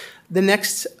 The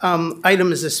next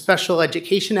item is a special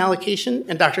education allocation,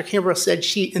 and Dr. Campbell said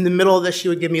in the middle of this, she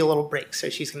would give me a little break, so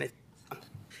she's going to.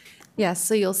 Yes,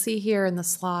 so you'll see here in the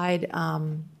slide,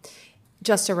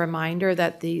 just a reminder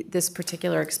that this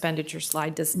particular expenditure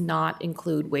slide does not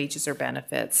include wages or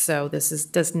benefits, so this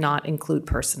does not include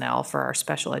personnel for our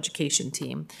special education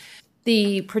team.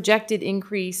 The projected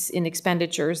increase in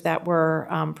expenditures that we're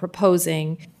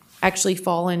proposing actually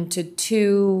fall into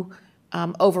two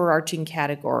overarching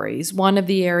categories. One of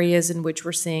the areas in which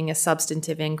we're seeing a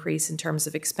substantive increase in terms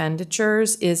of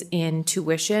expenditures is in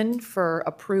tuition for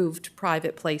approved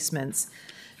private placements.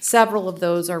 Several of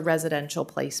those are residential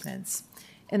placements.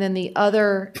 And then the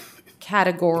other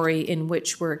category in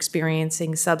which we're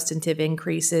experiencing substantive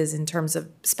increases in terms of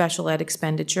special ed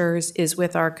expenditures is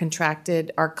with our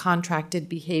contracted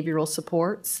behavioral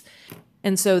supports.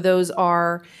 And so those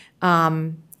are,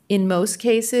 in most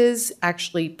cases,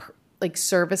 actually like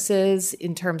services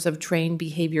in terms of trained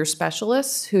behavior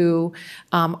specialists who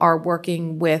are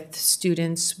working with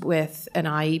students with an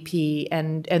IEP,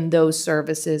 and those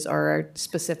services are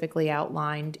specifically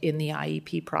outlined in the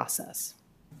IEP process.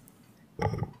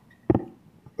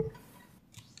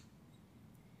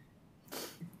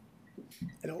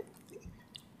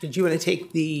 Did you want to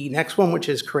take the next one, which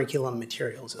is curriculum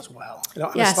materials as well?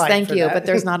 Yes, thank you, but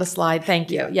there's not a slide. Thank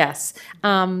you. Yeah. Yes.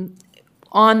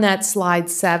 On that slide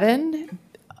 7,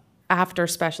 after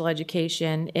special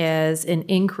education, is an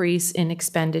increase in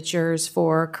expenditures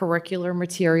for curricular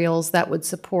materials that would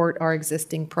support our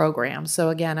existing programs. So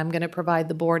again, I'm going to provide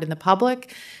the board and the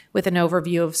public with an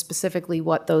overview of specifically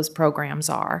what those programs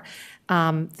are.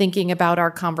 Thinking about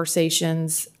our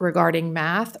conversations regarding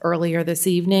math earlier this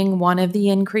evening, one of the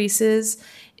increases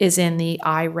is in the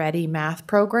iReady math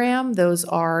program. Those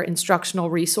are instructional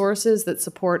resources that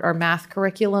support our math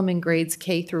curriculum in grades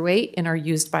K through 8 and are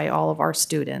used by all of our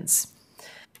students.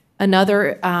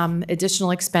 Another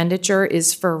additional expenditure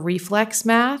is for reflex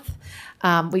math.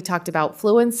 We talked about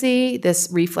fluency. This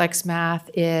reflex math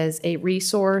is a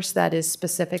resource that is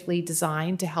specifically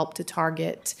designed to help to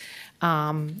target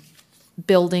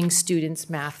building students'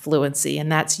 math fluency,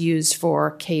 and that's used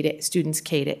for students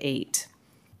K to 8.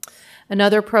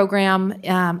 Another program,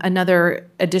 another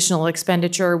additional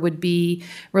expenditure would be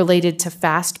related to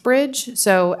FastBridge.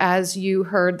 So as you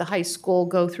heard the high school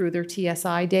go through their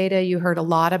TSI data, you heard a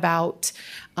lot about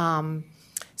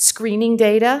screening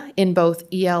data in both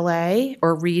ELA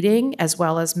or reading as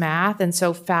well as math. And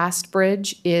so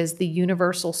FastBridge is the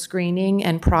universal screening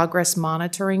and progress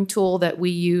monitoring tool that we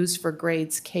use for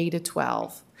grades K to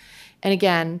 12. And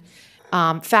again,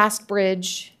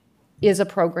 FastBridge is a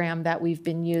program that we've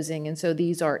been using. And so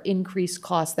these are increased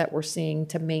costs that we're seeing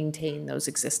to maintain those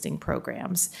existing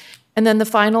programs. And then the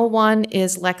final one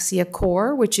is Lexia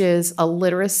Core, which is a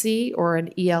literacy or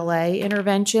an ELA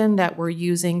intervention that we're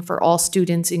using for all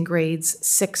students in grades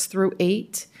 6 through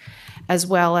 8, as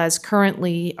well as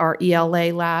currently our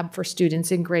ELA lab for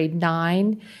students in grade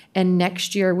 9. And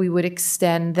next year we would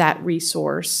extend that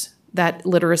resource, that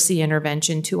literacy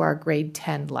intervention, to our grade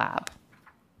 10 lab.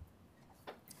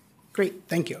 Great,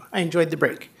 thank you. I enjoyed the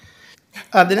break.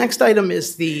 The next item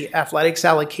is the athletics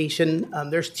allocation.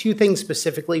 There's two things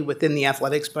specifically within the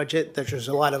athletics budget. There's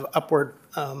a lot of upward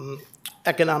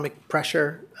economic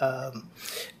pressure,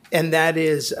 and that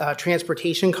is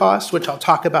transportation costs, which I'll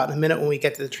talk about in a minute when we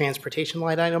get to the transportation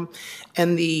line item,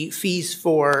 and the fees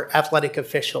for athletic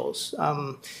officials.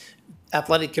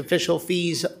 Athletic official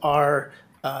fees are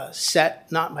set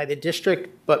not by the district,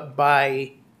 but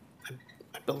by,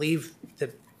 I believe,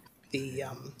 the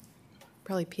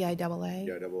probably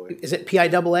PIAA. Is it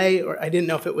PIAA, or I didn't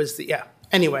know if it was the, yeah.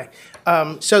 Anyway,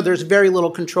 so there's very little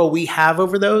control we have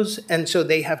over those, and so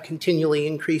they have continually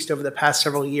increased over the past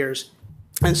several years.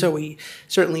 And so we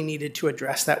certainly needed to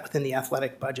address that within the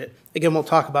athletic budget. Again, we'll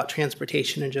talk about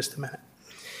transportation in just a minute.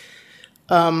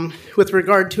 With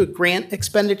regard to grant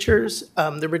expenditures,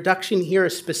 the reduction here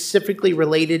is specifically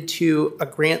related to a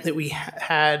grant that we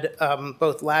had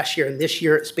both last year and this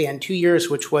year. It spanned 2 years,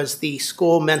 which was the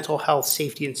School Mental Health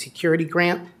Safety and Security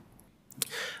Grant.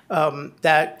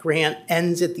 That grant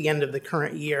ends at the end of the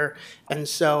current year, and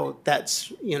so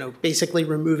that's, you know, basically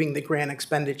removing the grant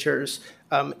expenditures,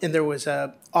 and there was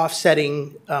a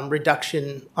offsetting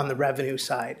reduction on the revenue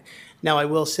side. Now, I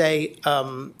will say,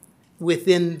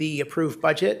 within the approved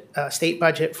budget, state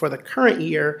budget for the current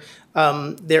year,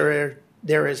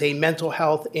 there is a mental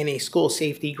health and a school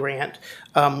safety grant,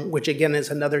 which again is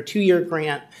another 2-year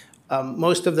grant.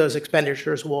 Most of those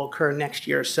expenditures will occur next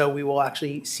year, so we will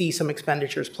actually see some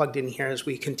expenditures plugged in here as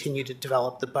we continue to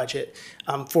develop the budget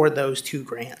for those 2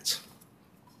 grants.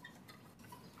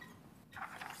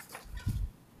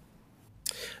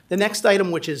 The next item,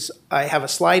 which is I have a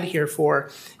slide here for,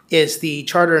 is the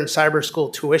charter and cyber school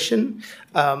tuition.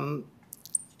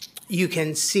 You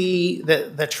can see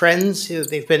the trends.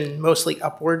 They've been mostly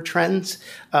upward trends.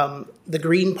 The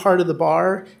green part of the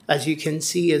bar, as you can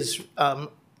see, is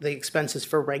the expenses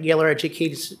for regular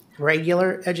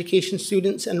education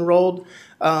students enrolled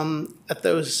at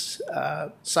those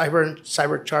charter and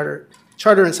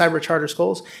cyber charter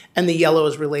schools, and the yellow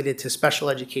is related to special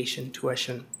education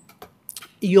tuition.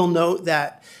 You'll note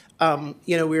that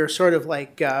we were sort of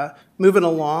like moving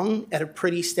along at a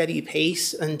pretty steady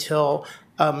pace until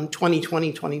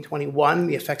 2020, 2021,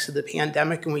 the effects of the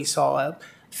pandemic, and we saw a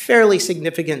fairly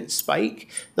significant spike.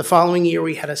 The following year,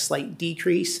 we had a slight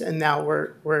decrease, and now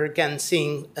we're again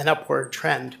seeing an upward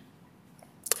trend.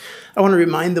 I want to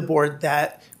remind the board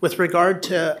that with regard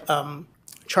to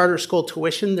charter school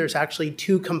tuition, there's actually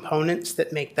 2 components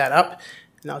that make that up.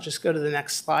 And I'll just go to the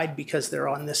next slide because they're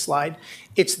on this slide.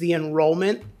 It's the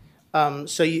enrollment.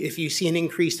 So if you see an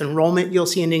increased enrollment, you'll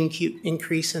see an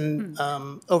increase in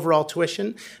overall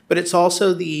tuition. But it's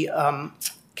also the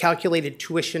calculated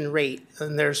tuition rate.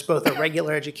 And there's both a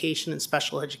regular education and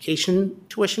special education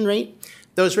tuition rate.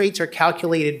 Those rates are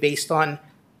calculated based on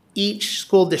each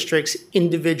school district's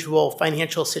individual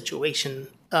financial situation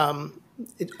on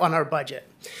our budget.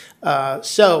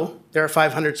 So there are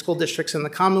 500 school districts in the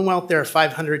Commonwealth. There are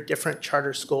 500 different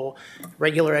charter school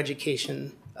regular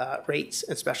education rates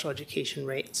and special education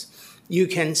rates. You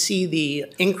can see the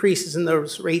increases in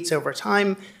those rates over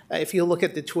time. If you look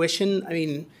at the tuition, I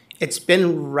mean, it's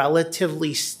been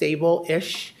relatively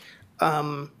stable-ish.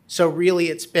 So really,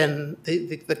 it's been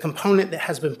the component that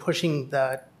has been pushing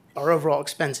our overall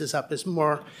expenses up is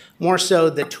more so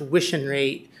the tuition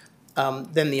rate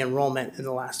than the enrollment in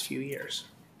the last few years.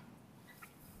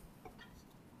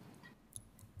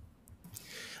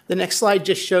 The next slide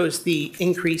just shows the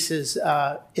increases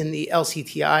in the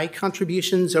LCTI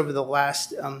contributions over the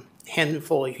last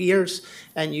handful of years,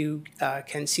 and you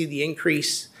can see the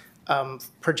increase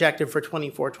projected for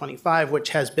 24-25, which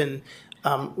has been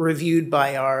reviewed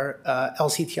by our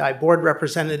LCTI board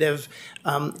representative,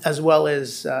 as well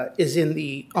as is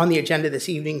on the agenda this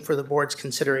evening for the board's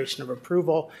consideration of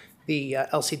approval. The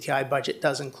LCTI budget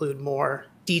does include more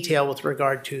detail with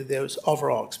regard to those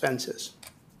overall expenses.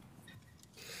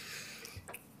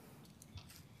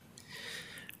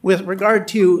 With regard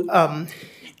to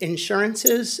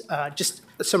insurances, just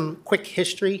some quick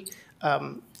history.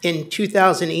 In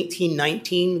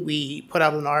 2018-19, we put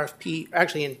out an RFP.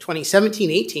 Actually, in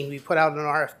 2017-18, we put out an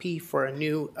RFP for a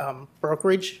new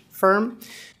brokerage firm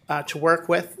to work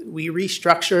with. We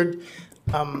restructured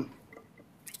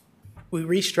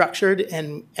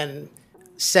and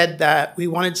said that we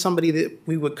wanted somebody that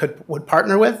we would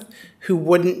partner with who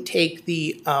wouldn't take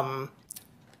the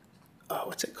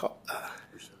what's it called?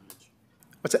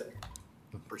 What's it?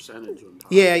 Percentage on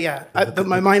top. Yeah.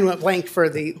 My mind went blank for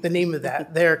the name of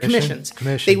that. They're commissions.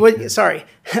 Commission. They would. Sorry,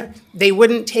 they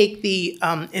wouldn't take the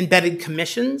embedded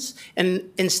commissions, and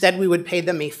instead we would pay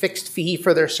them a fixed fee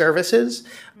for their services.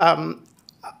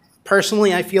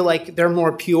 Personally, I feel like they're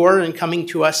more pure in coming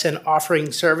to us and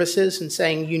offering services and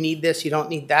saying, you need this, you don't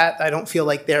need that. I don't feel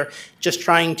like they're just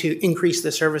trying to increase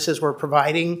the services we're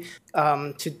providing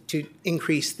to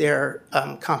increase their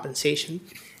compensation.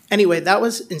 Anyway, that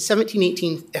was in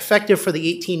 17-18, effective for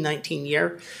the 18-19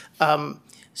 year.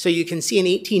 So you can see in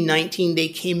 18-19, they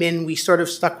came in, we sort of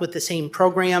stuck with the same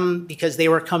program because they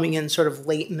were coming in sort of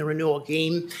late in the renewal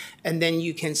game. And then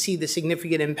you can see the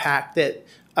significant impact that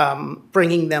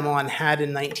bringing them on had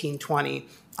in 19-20.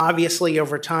 Obviously,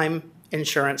 over time,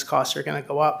 insurance costs are going to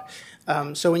go up.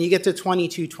 So when you get to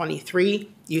 22-23,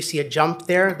 you see a jump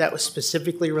there that was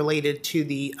specifically related to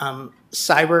the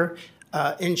cyber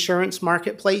insurance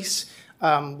marketplace,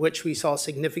 which we saw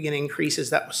significant increases.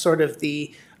 That was sort of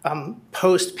the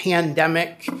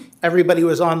post-pandemic. Everybody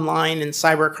was online, and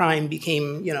cybercrime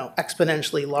became,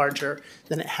 exponentially larger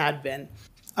than it had been.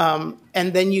 And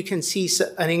then you can see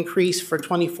an increase for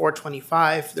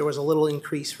 24-25. There was a little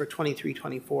increase for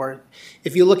 23-24.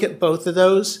 If you look at both of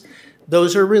those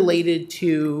are related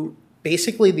to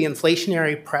basically the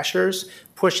inflationary pressures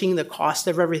pushing the cost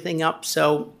of everything up.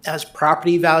 So as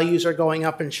property values are going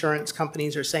up, insurance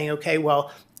companies are saying, okay,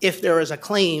 well, if there is a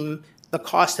claim, the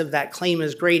cost of that claim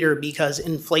is greater because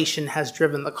inflation has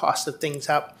driven the cost of things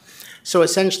up. So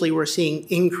essentially we're seeing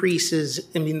increases.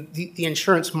 I mean, the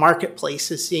insurance marketplace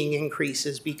is seeing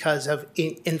increases because of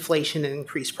inflation and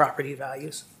increased property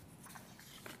values.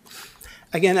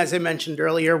 Again, as I mentioned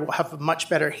earlier, we'll have a much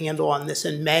better handle on this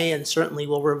in May, and certainly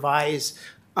we'll revise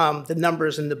the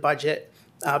numbers in the budget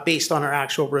based on our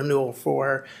actual renewal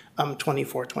for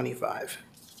 24-25.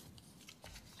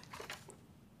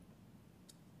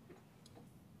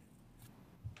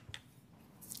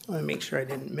 I want to make sure I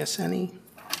didn't miss any.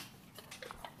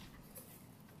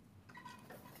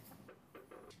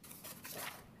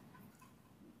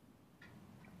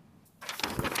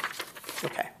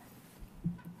 Okay.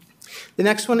 The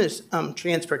next one is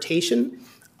transportation.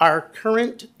 Our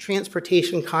current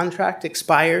transportation contract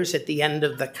expires at the end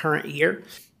of the current year.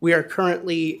 We are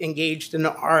currently engaged in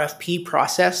an RFP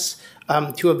process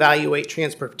to evaluate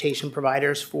transportation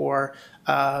providers for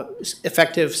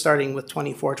effective starting with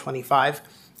 24-25.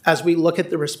 As we look at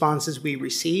the responses we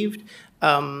received,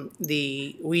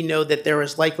 we know that there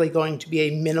is likely going to be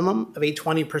a minimum of a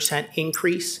 20%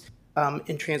 increase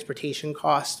in transportation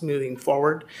costs moving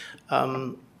forward.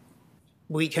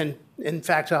 We can, in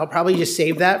fact, I'll probably just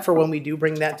save that for when we do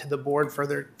bring that to the board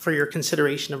for your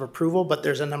consideration of approval, but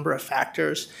there's a number of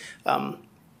factors,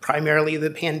 primarily the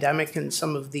pandemic and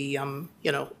some of the,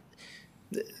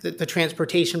 the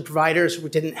transportation providers who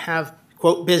didn't have,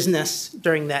 quote, business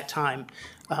during that time.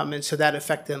 And so that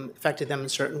affected them in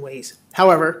certain ways.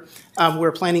 However,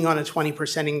 we're planning on a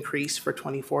 20% increase for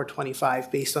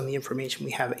 24-25 based on the information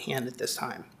we have at hand at this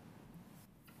time.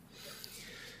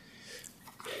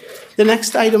 The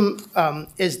next item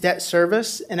is debt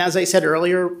service. And as I said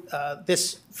earlier,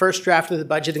 this first draft of the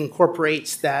budget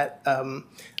incorporates that the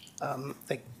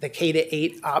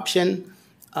K-8 option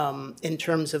in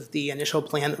terms of the initial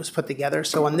plan that was put together.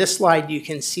 So on this slide, you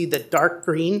can see the dark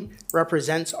green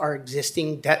represents our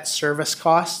existing debt service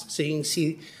costs. So you can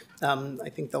see I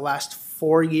think the last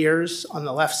 4 years on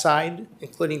the left side,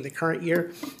 including the current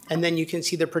year. And then you can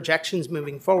see the projections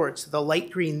moving forward. So the light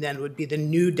green then would be the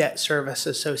new debt service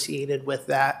associated with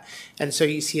that. And so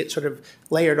you see it sort of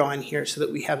layered on here so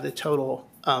that we have the total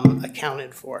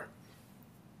accounted for.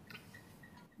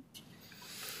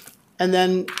 And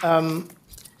then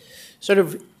sort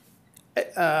of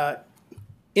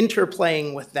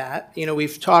interplaying with that,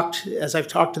 we've talked, as I've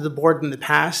talked to the board in the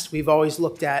past, we've always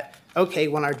looked at, okay,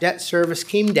 when our debt service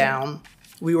came down,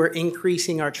 we were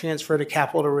increasing our transfer to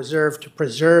capital reserve to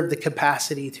preserve the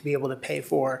capacity to be able to pay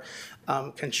for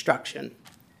construction.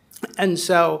 And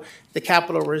so the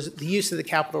use of the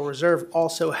capital reserve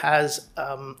also has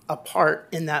a part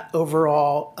in that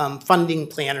overall funding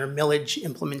plan or millage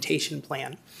implementation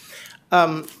plan.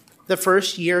 The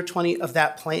first year 20 of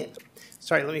that plan,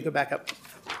 sorry, let me go back up.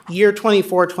 Year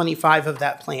 24-25 of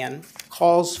that plan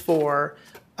calls for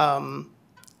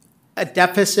a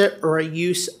deficit or a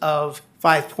use of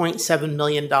 $5.7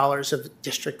 million of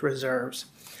district reserves.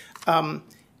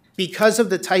 Because of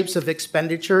the types of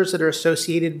expenditures that are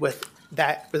associated with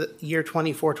that year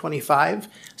 24-25,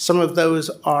 some of those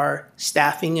are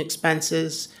staffing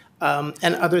expenses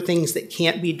and other things that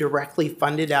can't be directly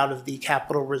funded out of the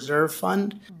capital reserve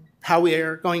fund. How we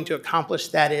are going to accomplish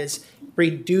that is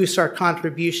reduce our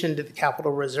contribution to the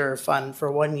capital reserve fund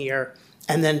for 1 year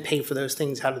and then pay for those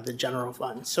things out of the general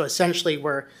fund. So essentially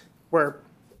we're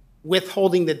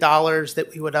withholding the dollars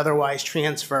that we would otherwise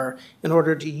transfer in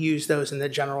order to use those in the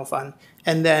general fund.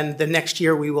 And then the next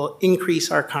year we will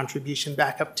increase our contribution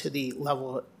back up to the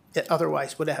level it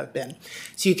otherwise would have been.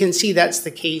 So you can see that's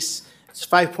the case. It's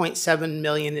 $5.7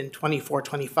 million in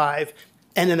 24-25,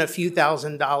 and then a few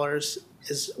 $1,000s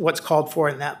is what's called for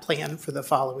in that plan for the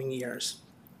following years.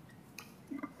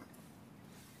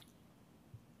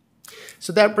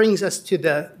 So that brings us to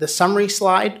the summary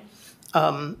slide.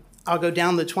 I'll go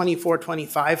down the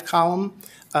 24-25 column.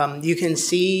 You can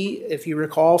see, if you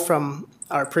recall from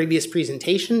our previous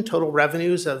presentation, total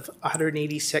revenues of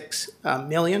 $186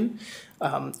 million,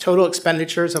 total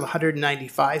expenditures of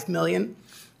 $195 million.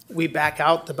 We back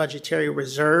out the budgetary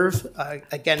reserve,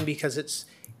 again, because it's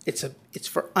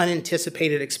for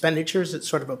unanticipated expenditures. It's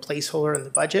sort of a placeholder in the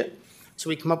budget. So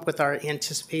we come up with our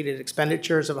anticipated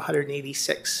expenditures of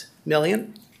 $186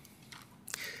 million.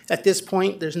 At this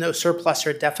point, there's no surplus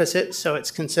or deficit, so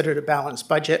it's considered a balanced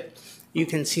budget. You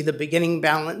can see the beginning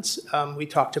balance. We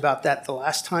talked about that the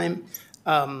last time,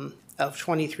 of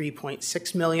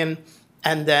 $23.6 million.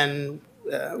 And then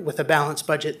with a balanced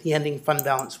budget, the ending fund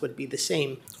balance would be the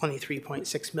same,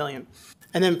 $23.6 million.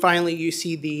 And then finally, you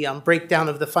see the breakdown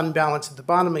of the fund balance at the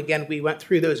bottom. Again, we went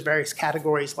through those various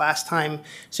categories last time,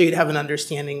 so you'd have an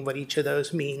understanding what each of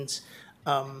those means.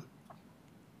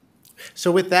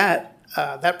 So with that,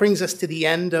 that brings us to the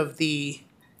end of the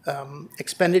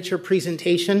expenditure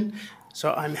presentation.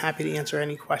 So I'm happy to answer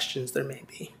any questions there may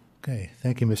be. Okay,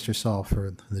 thank you, Mr. Saul,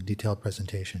 for the detailed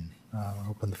presentation. I'll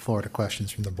open the floor to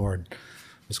questions from the board.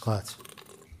 Ms. Klotz.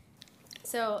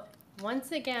 So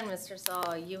once again, Mr.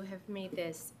 Saul, you have made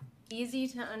this easy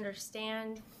to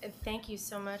understand. Thank you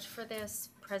so much for this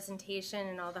presentation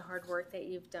and all the hard work that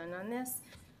you've done on this.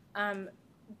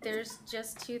 There's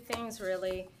just two things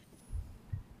really.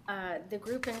 The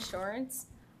group insurance,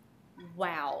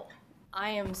 wow. I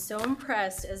am so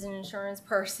impressed as an insurance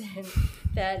person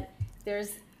that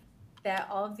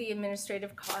all of the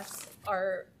administrative costs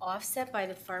are offset by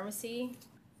the pharmacy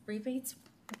rebates.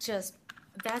 Just,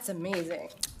 that's amazing.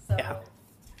 So yeah.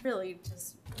 Really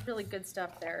good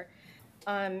stuff there.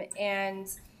 And I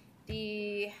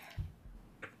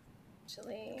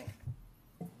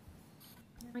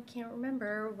can't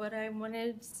remember what I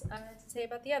wanted to say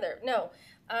about the other. No,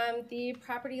 the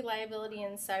property liability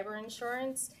and cyber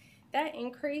insurance, that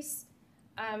increase,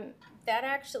 that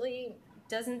actually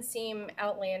doesn't seem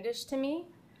outlandish to me.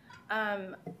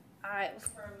 From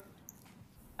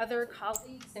other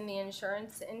colleagues in the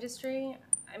insurance industry,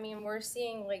 I mean, we're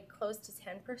seeing like close to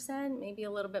 10%, maybe a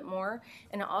little bit more.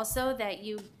 And also that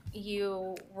you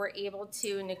were able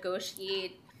to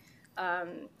negotiate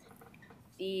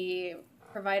the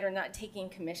provider not taking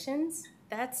commissions.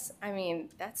 That's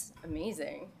amazing.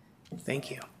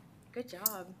 Thank you. Good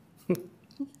job.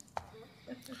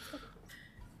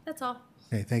 That's all.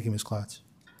 Okay, thank you, Ms. Klotz.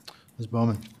 Ms.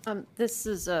 Bowman. This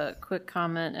is a quick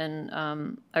comment,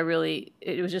 and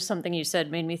it was just something you said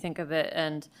made me think of it,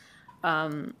 and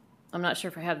I'm not sure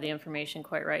if I have the information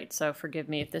quite right, so forgive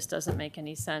me if this doesn't make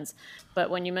any sense. But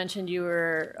when you mentioned you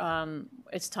were,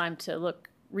 it's time to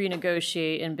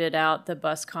renegotiate and bid out the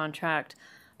bus contract,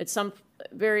 at some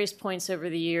various points over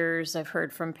the years, I've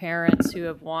heard from parents who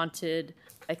have wanted,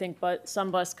 I think, but some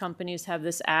bus companies have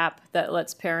this app that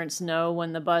lets parents know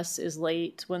when the bus is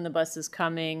late, when the bus is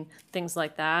coming, things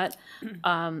like that.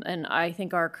 And I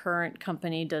think our current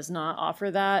company does not offer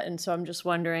that. And so I'm just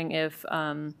wondering if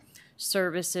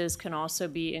services can also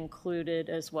be included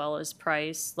as well as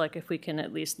price, like if we can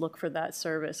at least look for that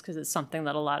service, because it's something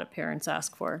that a lot of parents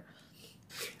ask for.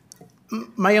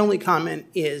 My only comment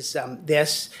is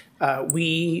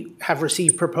we have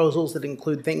received proposals that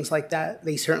include things like that.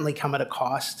 They certainly come at a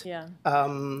cost. Yeah.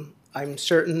 I'm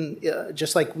certain,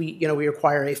 just like we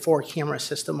require a 4-camera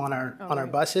system on our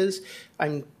buses.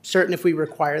 I'm certain if we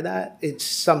require that, it's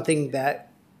something that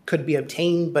could be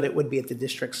obtained, but it would be at the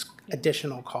district's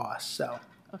additional cost. So.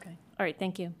 Okay. All right.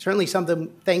 Thank you. Certainly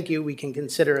something. Thank you. We can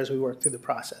consider as we work through the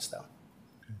process, though.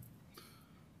 Okay.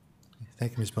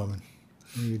 Thank you, Ms. Bowman.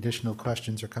 Any additional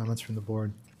questions or comments from the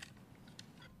board?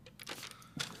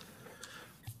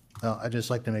 Well, I'd just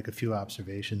like to make a few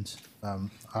observations.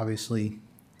 Obviously,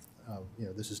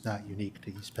 this is not unique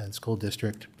to East Bend School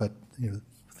District, but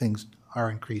things are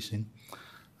increasing.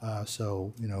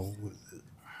 So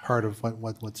part of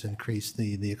what's increased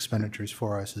the expenditures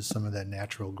for us is some of that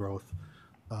natural growth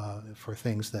for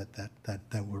things that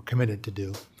we're committed to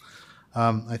do.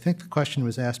 I think the question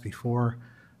was asked before.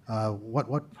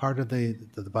 What part of the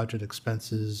budget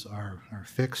expenses are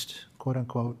fixed, quote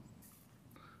unquote?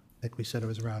 I think we said it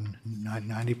was around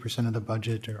 90% of the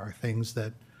budget are things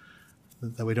that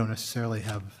we don't necessarily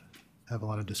have a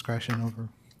lot of discretion over.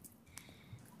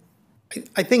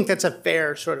 I think that's a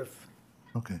fair sort of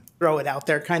throw it out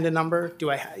there kind of number.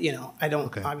 Do I? I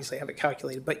don't obviously have it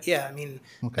calculated, but yeah, I mean,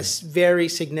 a very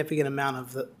significant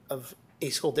amount of a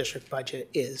school district budget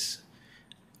is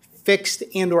fixed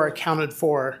and or accounted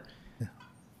for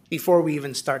before we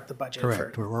even start the budget.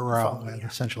 Correct. We're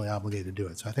essentially obligated to do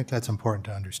it. So I think that's important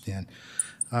to understand.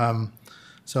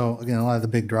 So again, a lot of the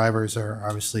big drivers are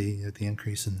obviously the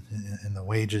increase in the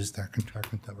wages that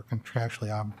we're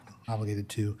contractually obligated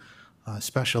to.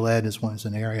 Special ed is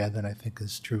an area that I think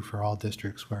is true for all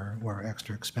districts where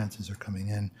extra expenses are coming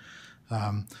in.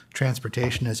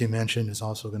 Transportation, as you mentioned, is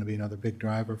also going to be another big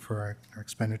driver for our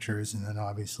expenditures, and then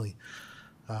obviously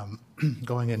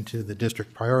going into the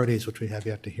district priorities, which we have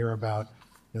yet to hear about.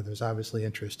 There's obviously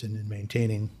interest in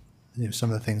maintaining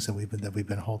some of the things that we've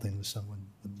been holding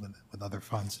with other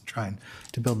funds and trying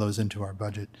to build those into our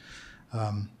budget.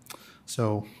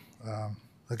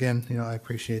 Again, I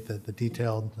appreciate the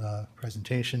detailed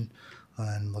presentation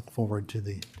and look forward to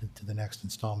the next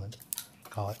installment.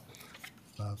 Call it.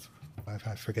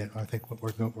 I forget. I think what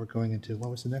we're going into.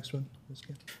 What was the next one?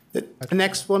 The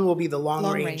next one will be the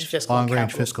long-range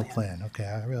fiscal plan.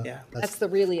 Okay, that's the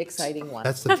really exciting one.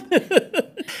 That's the.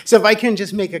 So if I can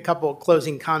just make a couple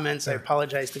closing comments, I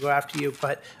apologize to go after you,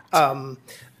 but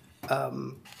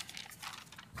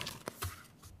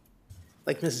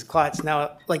like Mrs. Klotz,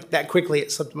 now like that quickly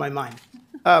it slipped my mind.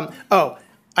 I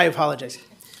apologize.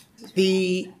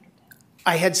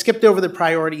 I had skipped over the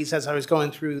priorities as I was going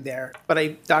through there,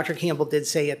 but Dr. Campbell did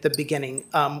say at the beginning,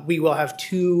 we will have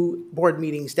 2 board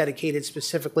meetings dedicated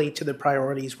specifically to the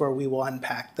priorities where we will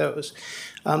unpack those.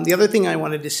 The other thing I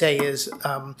wanted to say is,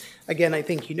 again, I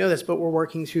think you know this, but we're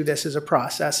working through this as a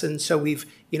process. And so we've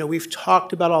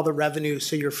talked about all the revenues,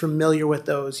 so you're familiar with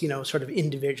those, sort of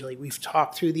individually. We've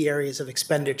talked through the areas of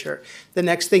expenditure. The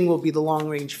next thing will be the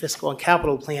long-range fiscal and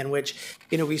capital plan, which,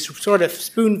 we sort of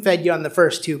spoon-fed you on the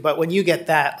first 2, but when you get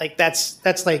that, like,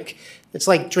 that's like, it's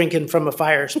like drinking from a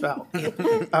fire spout.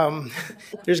 There's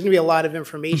going to be a lot of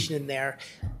information in there,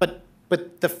 but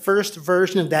the first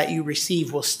version of that you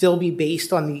receive will still be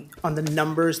based on the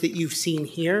numbers that you've seen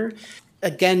here.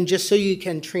 Again, just so you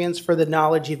can transfer the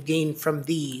knowledge you've gained from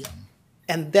these,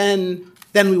 and then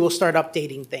we will start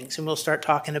updating things, and we'll start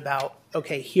talking about,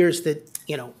 okay, here's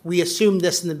we assumed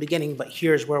this in the beginning, but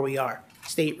here's where we are: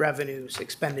 state revenues,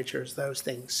 expenditures, those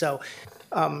things. So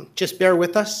just bear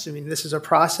with us. I mean, this is a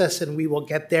process, and we will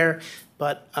get there,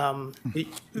 but we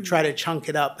try to chunk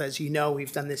it up. As you know,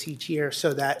 we've done this each year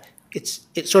so that it's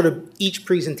sort of each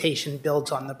presentation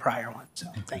builds on the prior one. So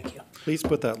thank you. Please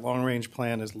put that long-range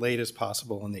plan as late as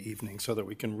possible in the evening so that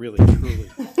we can really,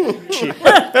 truly achieve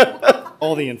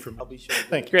all the information. I'll be sure.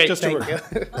 Thank you. Great, Just thank you.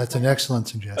 That's an excellent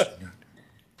suggestion.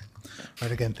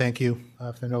 Right, again, thank you.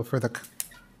 If there are no further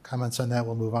comments on that,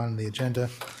 we'll move on to the agenda.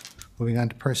 Moving on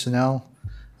to personnel.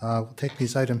 We'll take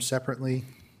these items separately.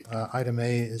 Item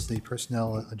A is the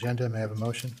personnel agenda. May I have a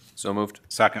motion? So moved.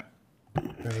 Second. Are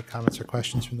there any comments or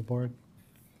questions from the board?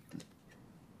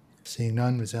 Seeing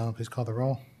none, Ms. Allen, please call the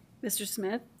roll. Mr.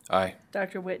 Smith? Aye.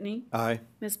 Dr. Whitney? Aye.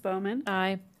 Ms. Bowman?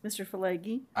 Aye. Mr.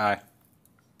 Falegi? Aye.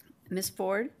 Ms.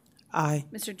 Ford? Aye.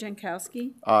 Mr.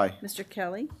 Jankowski? Aye. Mr.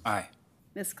 Kelly? Aye.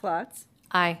 Ms. Klotz?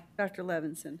 Aye. Dr.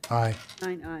 Levinson? Aye.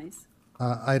 9 ayes.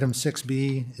 Item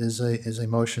 6B is a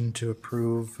motion to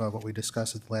approve what we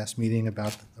discussed at the last meeting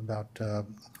about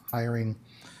hiring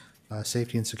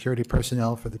safety and security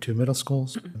personnel for the 2 middle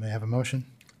schools. May I have a motion?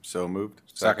 So moved.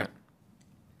 Second.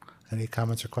 Any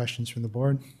comments or questions from the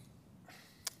board?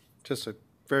 Just a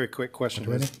very quick question.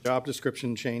 Dr. Has Whitney? the job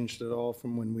description changed at all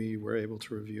from when we were able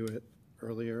to review it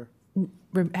earlier?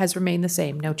 Has remained the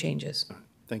same, no changes.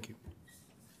 Thank you.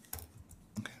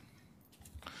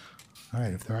 All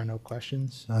right, if there are no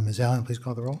questions, Ms. Allen, please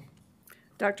call the roll.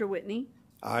 Dr. Whitney?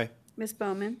 Aye. Ms.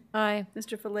 Bowman? Aye.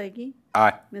 Mr. Falegi?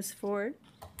 Aye. Ms. Ford?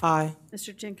 Aye.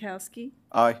 Mr. Jankowski?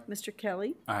 Aye. Mr.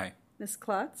 Kelly? Aye. Ms.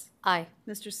 Klotz? Aye.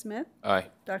 Mr. Smith? Aye.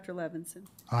 Dr. Levinson?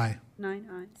 Aye. 9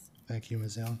 ayes. Thank you,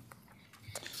 Ms. Allen.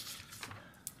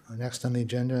 Next on the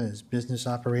agenda is business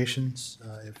operations.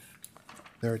 If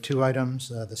there are 2 items,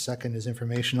 the second is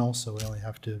informational, so we only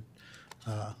have to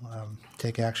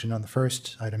take action on the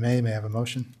first. Item A, may I have a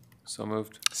motion? So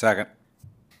moved. Second.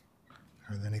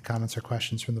 Are there any comments or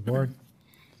questions from the board?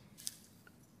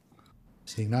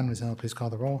 Seeing none, Ms. Allen, please call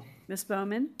the roll. Ms.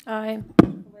 Bowman? Aye.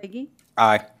 Falegi?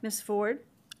 Aye. Ms. Ford?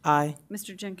 Aye.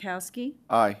 Mr. Jankowski?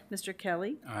 Aye. Mr.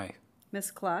 Kelly? Aye.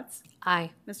 Ms. Klotz?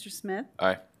 Aye. Mr. Smith?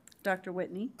 Aye. Dr.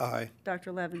 Whitney? Aye.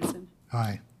 Dr. Levinson?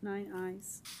 Aye. 9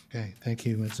 ayes. Okay, thank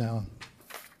you, Ms. Allen.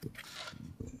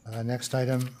 Next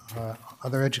item,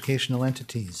 other educational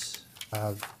entities.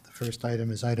 The first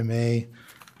item is item A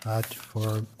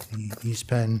for the East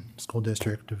Penn School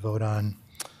District to vote on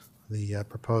the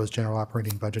proposed general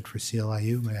operating budget for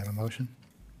CLIU. May I have a motion?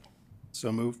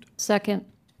 So moved. Second.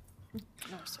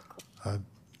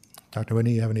 Dr.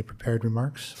 Whitney, you have any prepared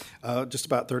remarks? Just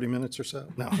about 30 minutes or so.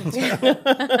 No.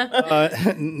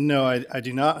 No, I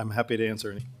do not. I'm happy to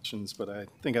answer any questions, but I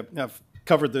think I've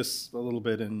covered this a little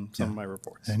bit in some of my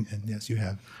reports. And yes, you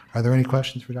have. Are there any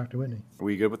questions for Dr. Whitney? Are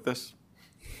we good with this?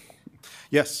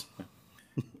 Yes.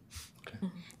 All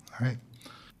right.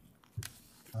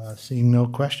 Seeing no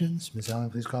questions, Ms. Allen,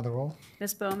 please call the roll.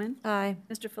 Ms. Bowman? Aye.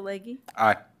 Mr. Falegi?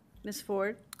 Aye. Ms.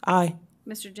 Ford? Aye.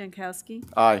 Mr. Jankowski?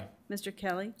 Aye. Mr.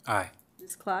 Kelly? Aye.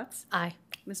 Ms. Klotz? Aye.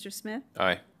 Mr. Smith?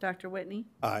 Aye. Dr. Whitney?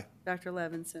 Aye. Dr.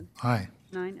 Levinson? Aye.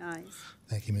 9 ayes.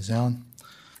 Thank you, Ms. Allen.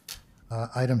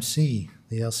 Item C,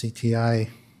 the LCTI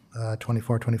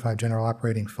 24-25 General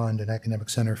Operating Fund and Academic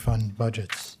Center Fund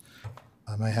budgets.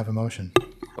 May I have a motion?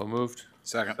 So moved.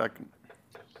 Second.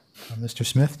 Mr.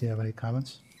 Smith, do you have any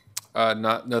comments?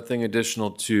 Nothing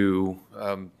additional to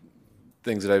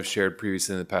things that I've shared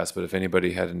previously in the past, but if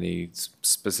anybody had any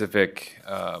specific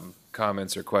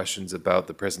comments or questions about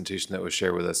the presentation that was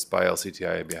shared with us by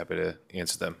LCTI, I'd be happy to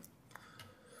answer them.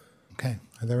 Okay,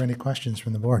 are there any questions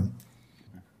from the board?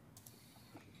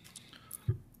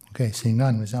 Okay, seeing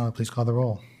none, Ms. Allen, please call the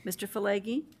roll. Mr.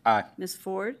 Falegi? Aye. Ms.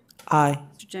 Ford? Aye.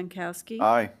 Mr. Jankowski?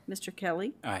 Aye. Mr.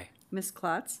 Kelly? Aye. Ms.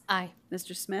 Klotz? Aye.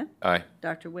 Mr. Smith? Aye.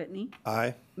 Dr. Whitney?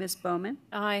 Aye. Ms. Bowman?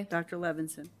 Aye. Dr.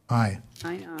 Levinson? Aye.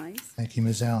 9 ayes. Thank you,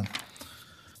 Ms. Allen.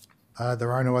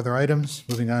 There are no other items.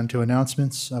 Moving on to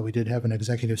announcements. We did have an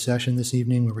executive session this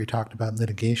evening where we talked about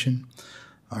litigation.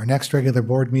 Our next regular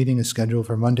board meeting is scheduled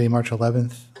for Monday, March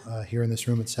 11th, here in this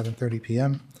room at 7:30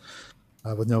 p.m.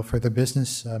 With no further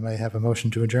business, may I have a motion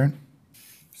to adjourn?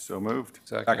 So moved.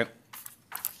 Second.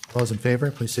 All those in favor,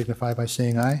 please signify by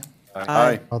saying aye.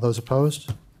 Aye. All those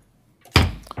opposed?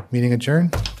 Meeting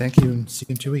adjourned. Thank you, and see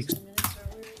you in 2 weeks.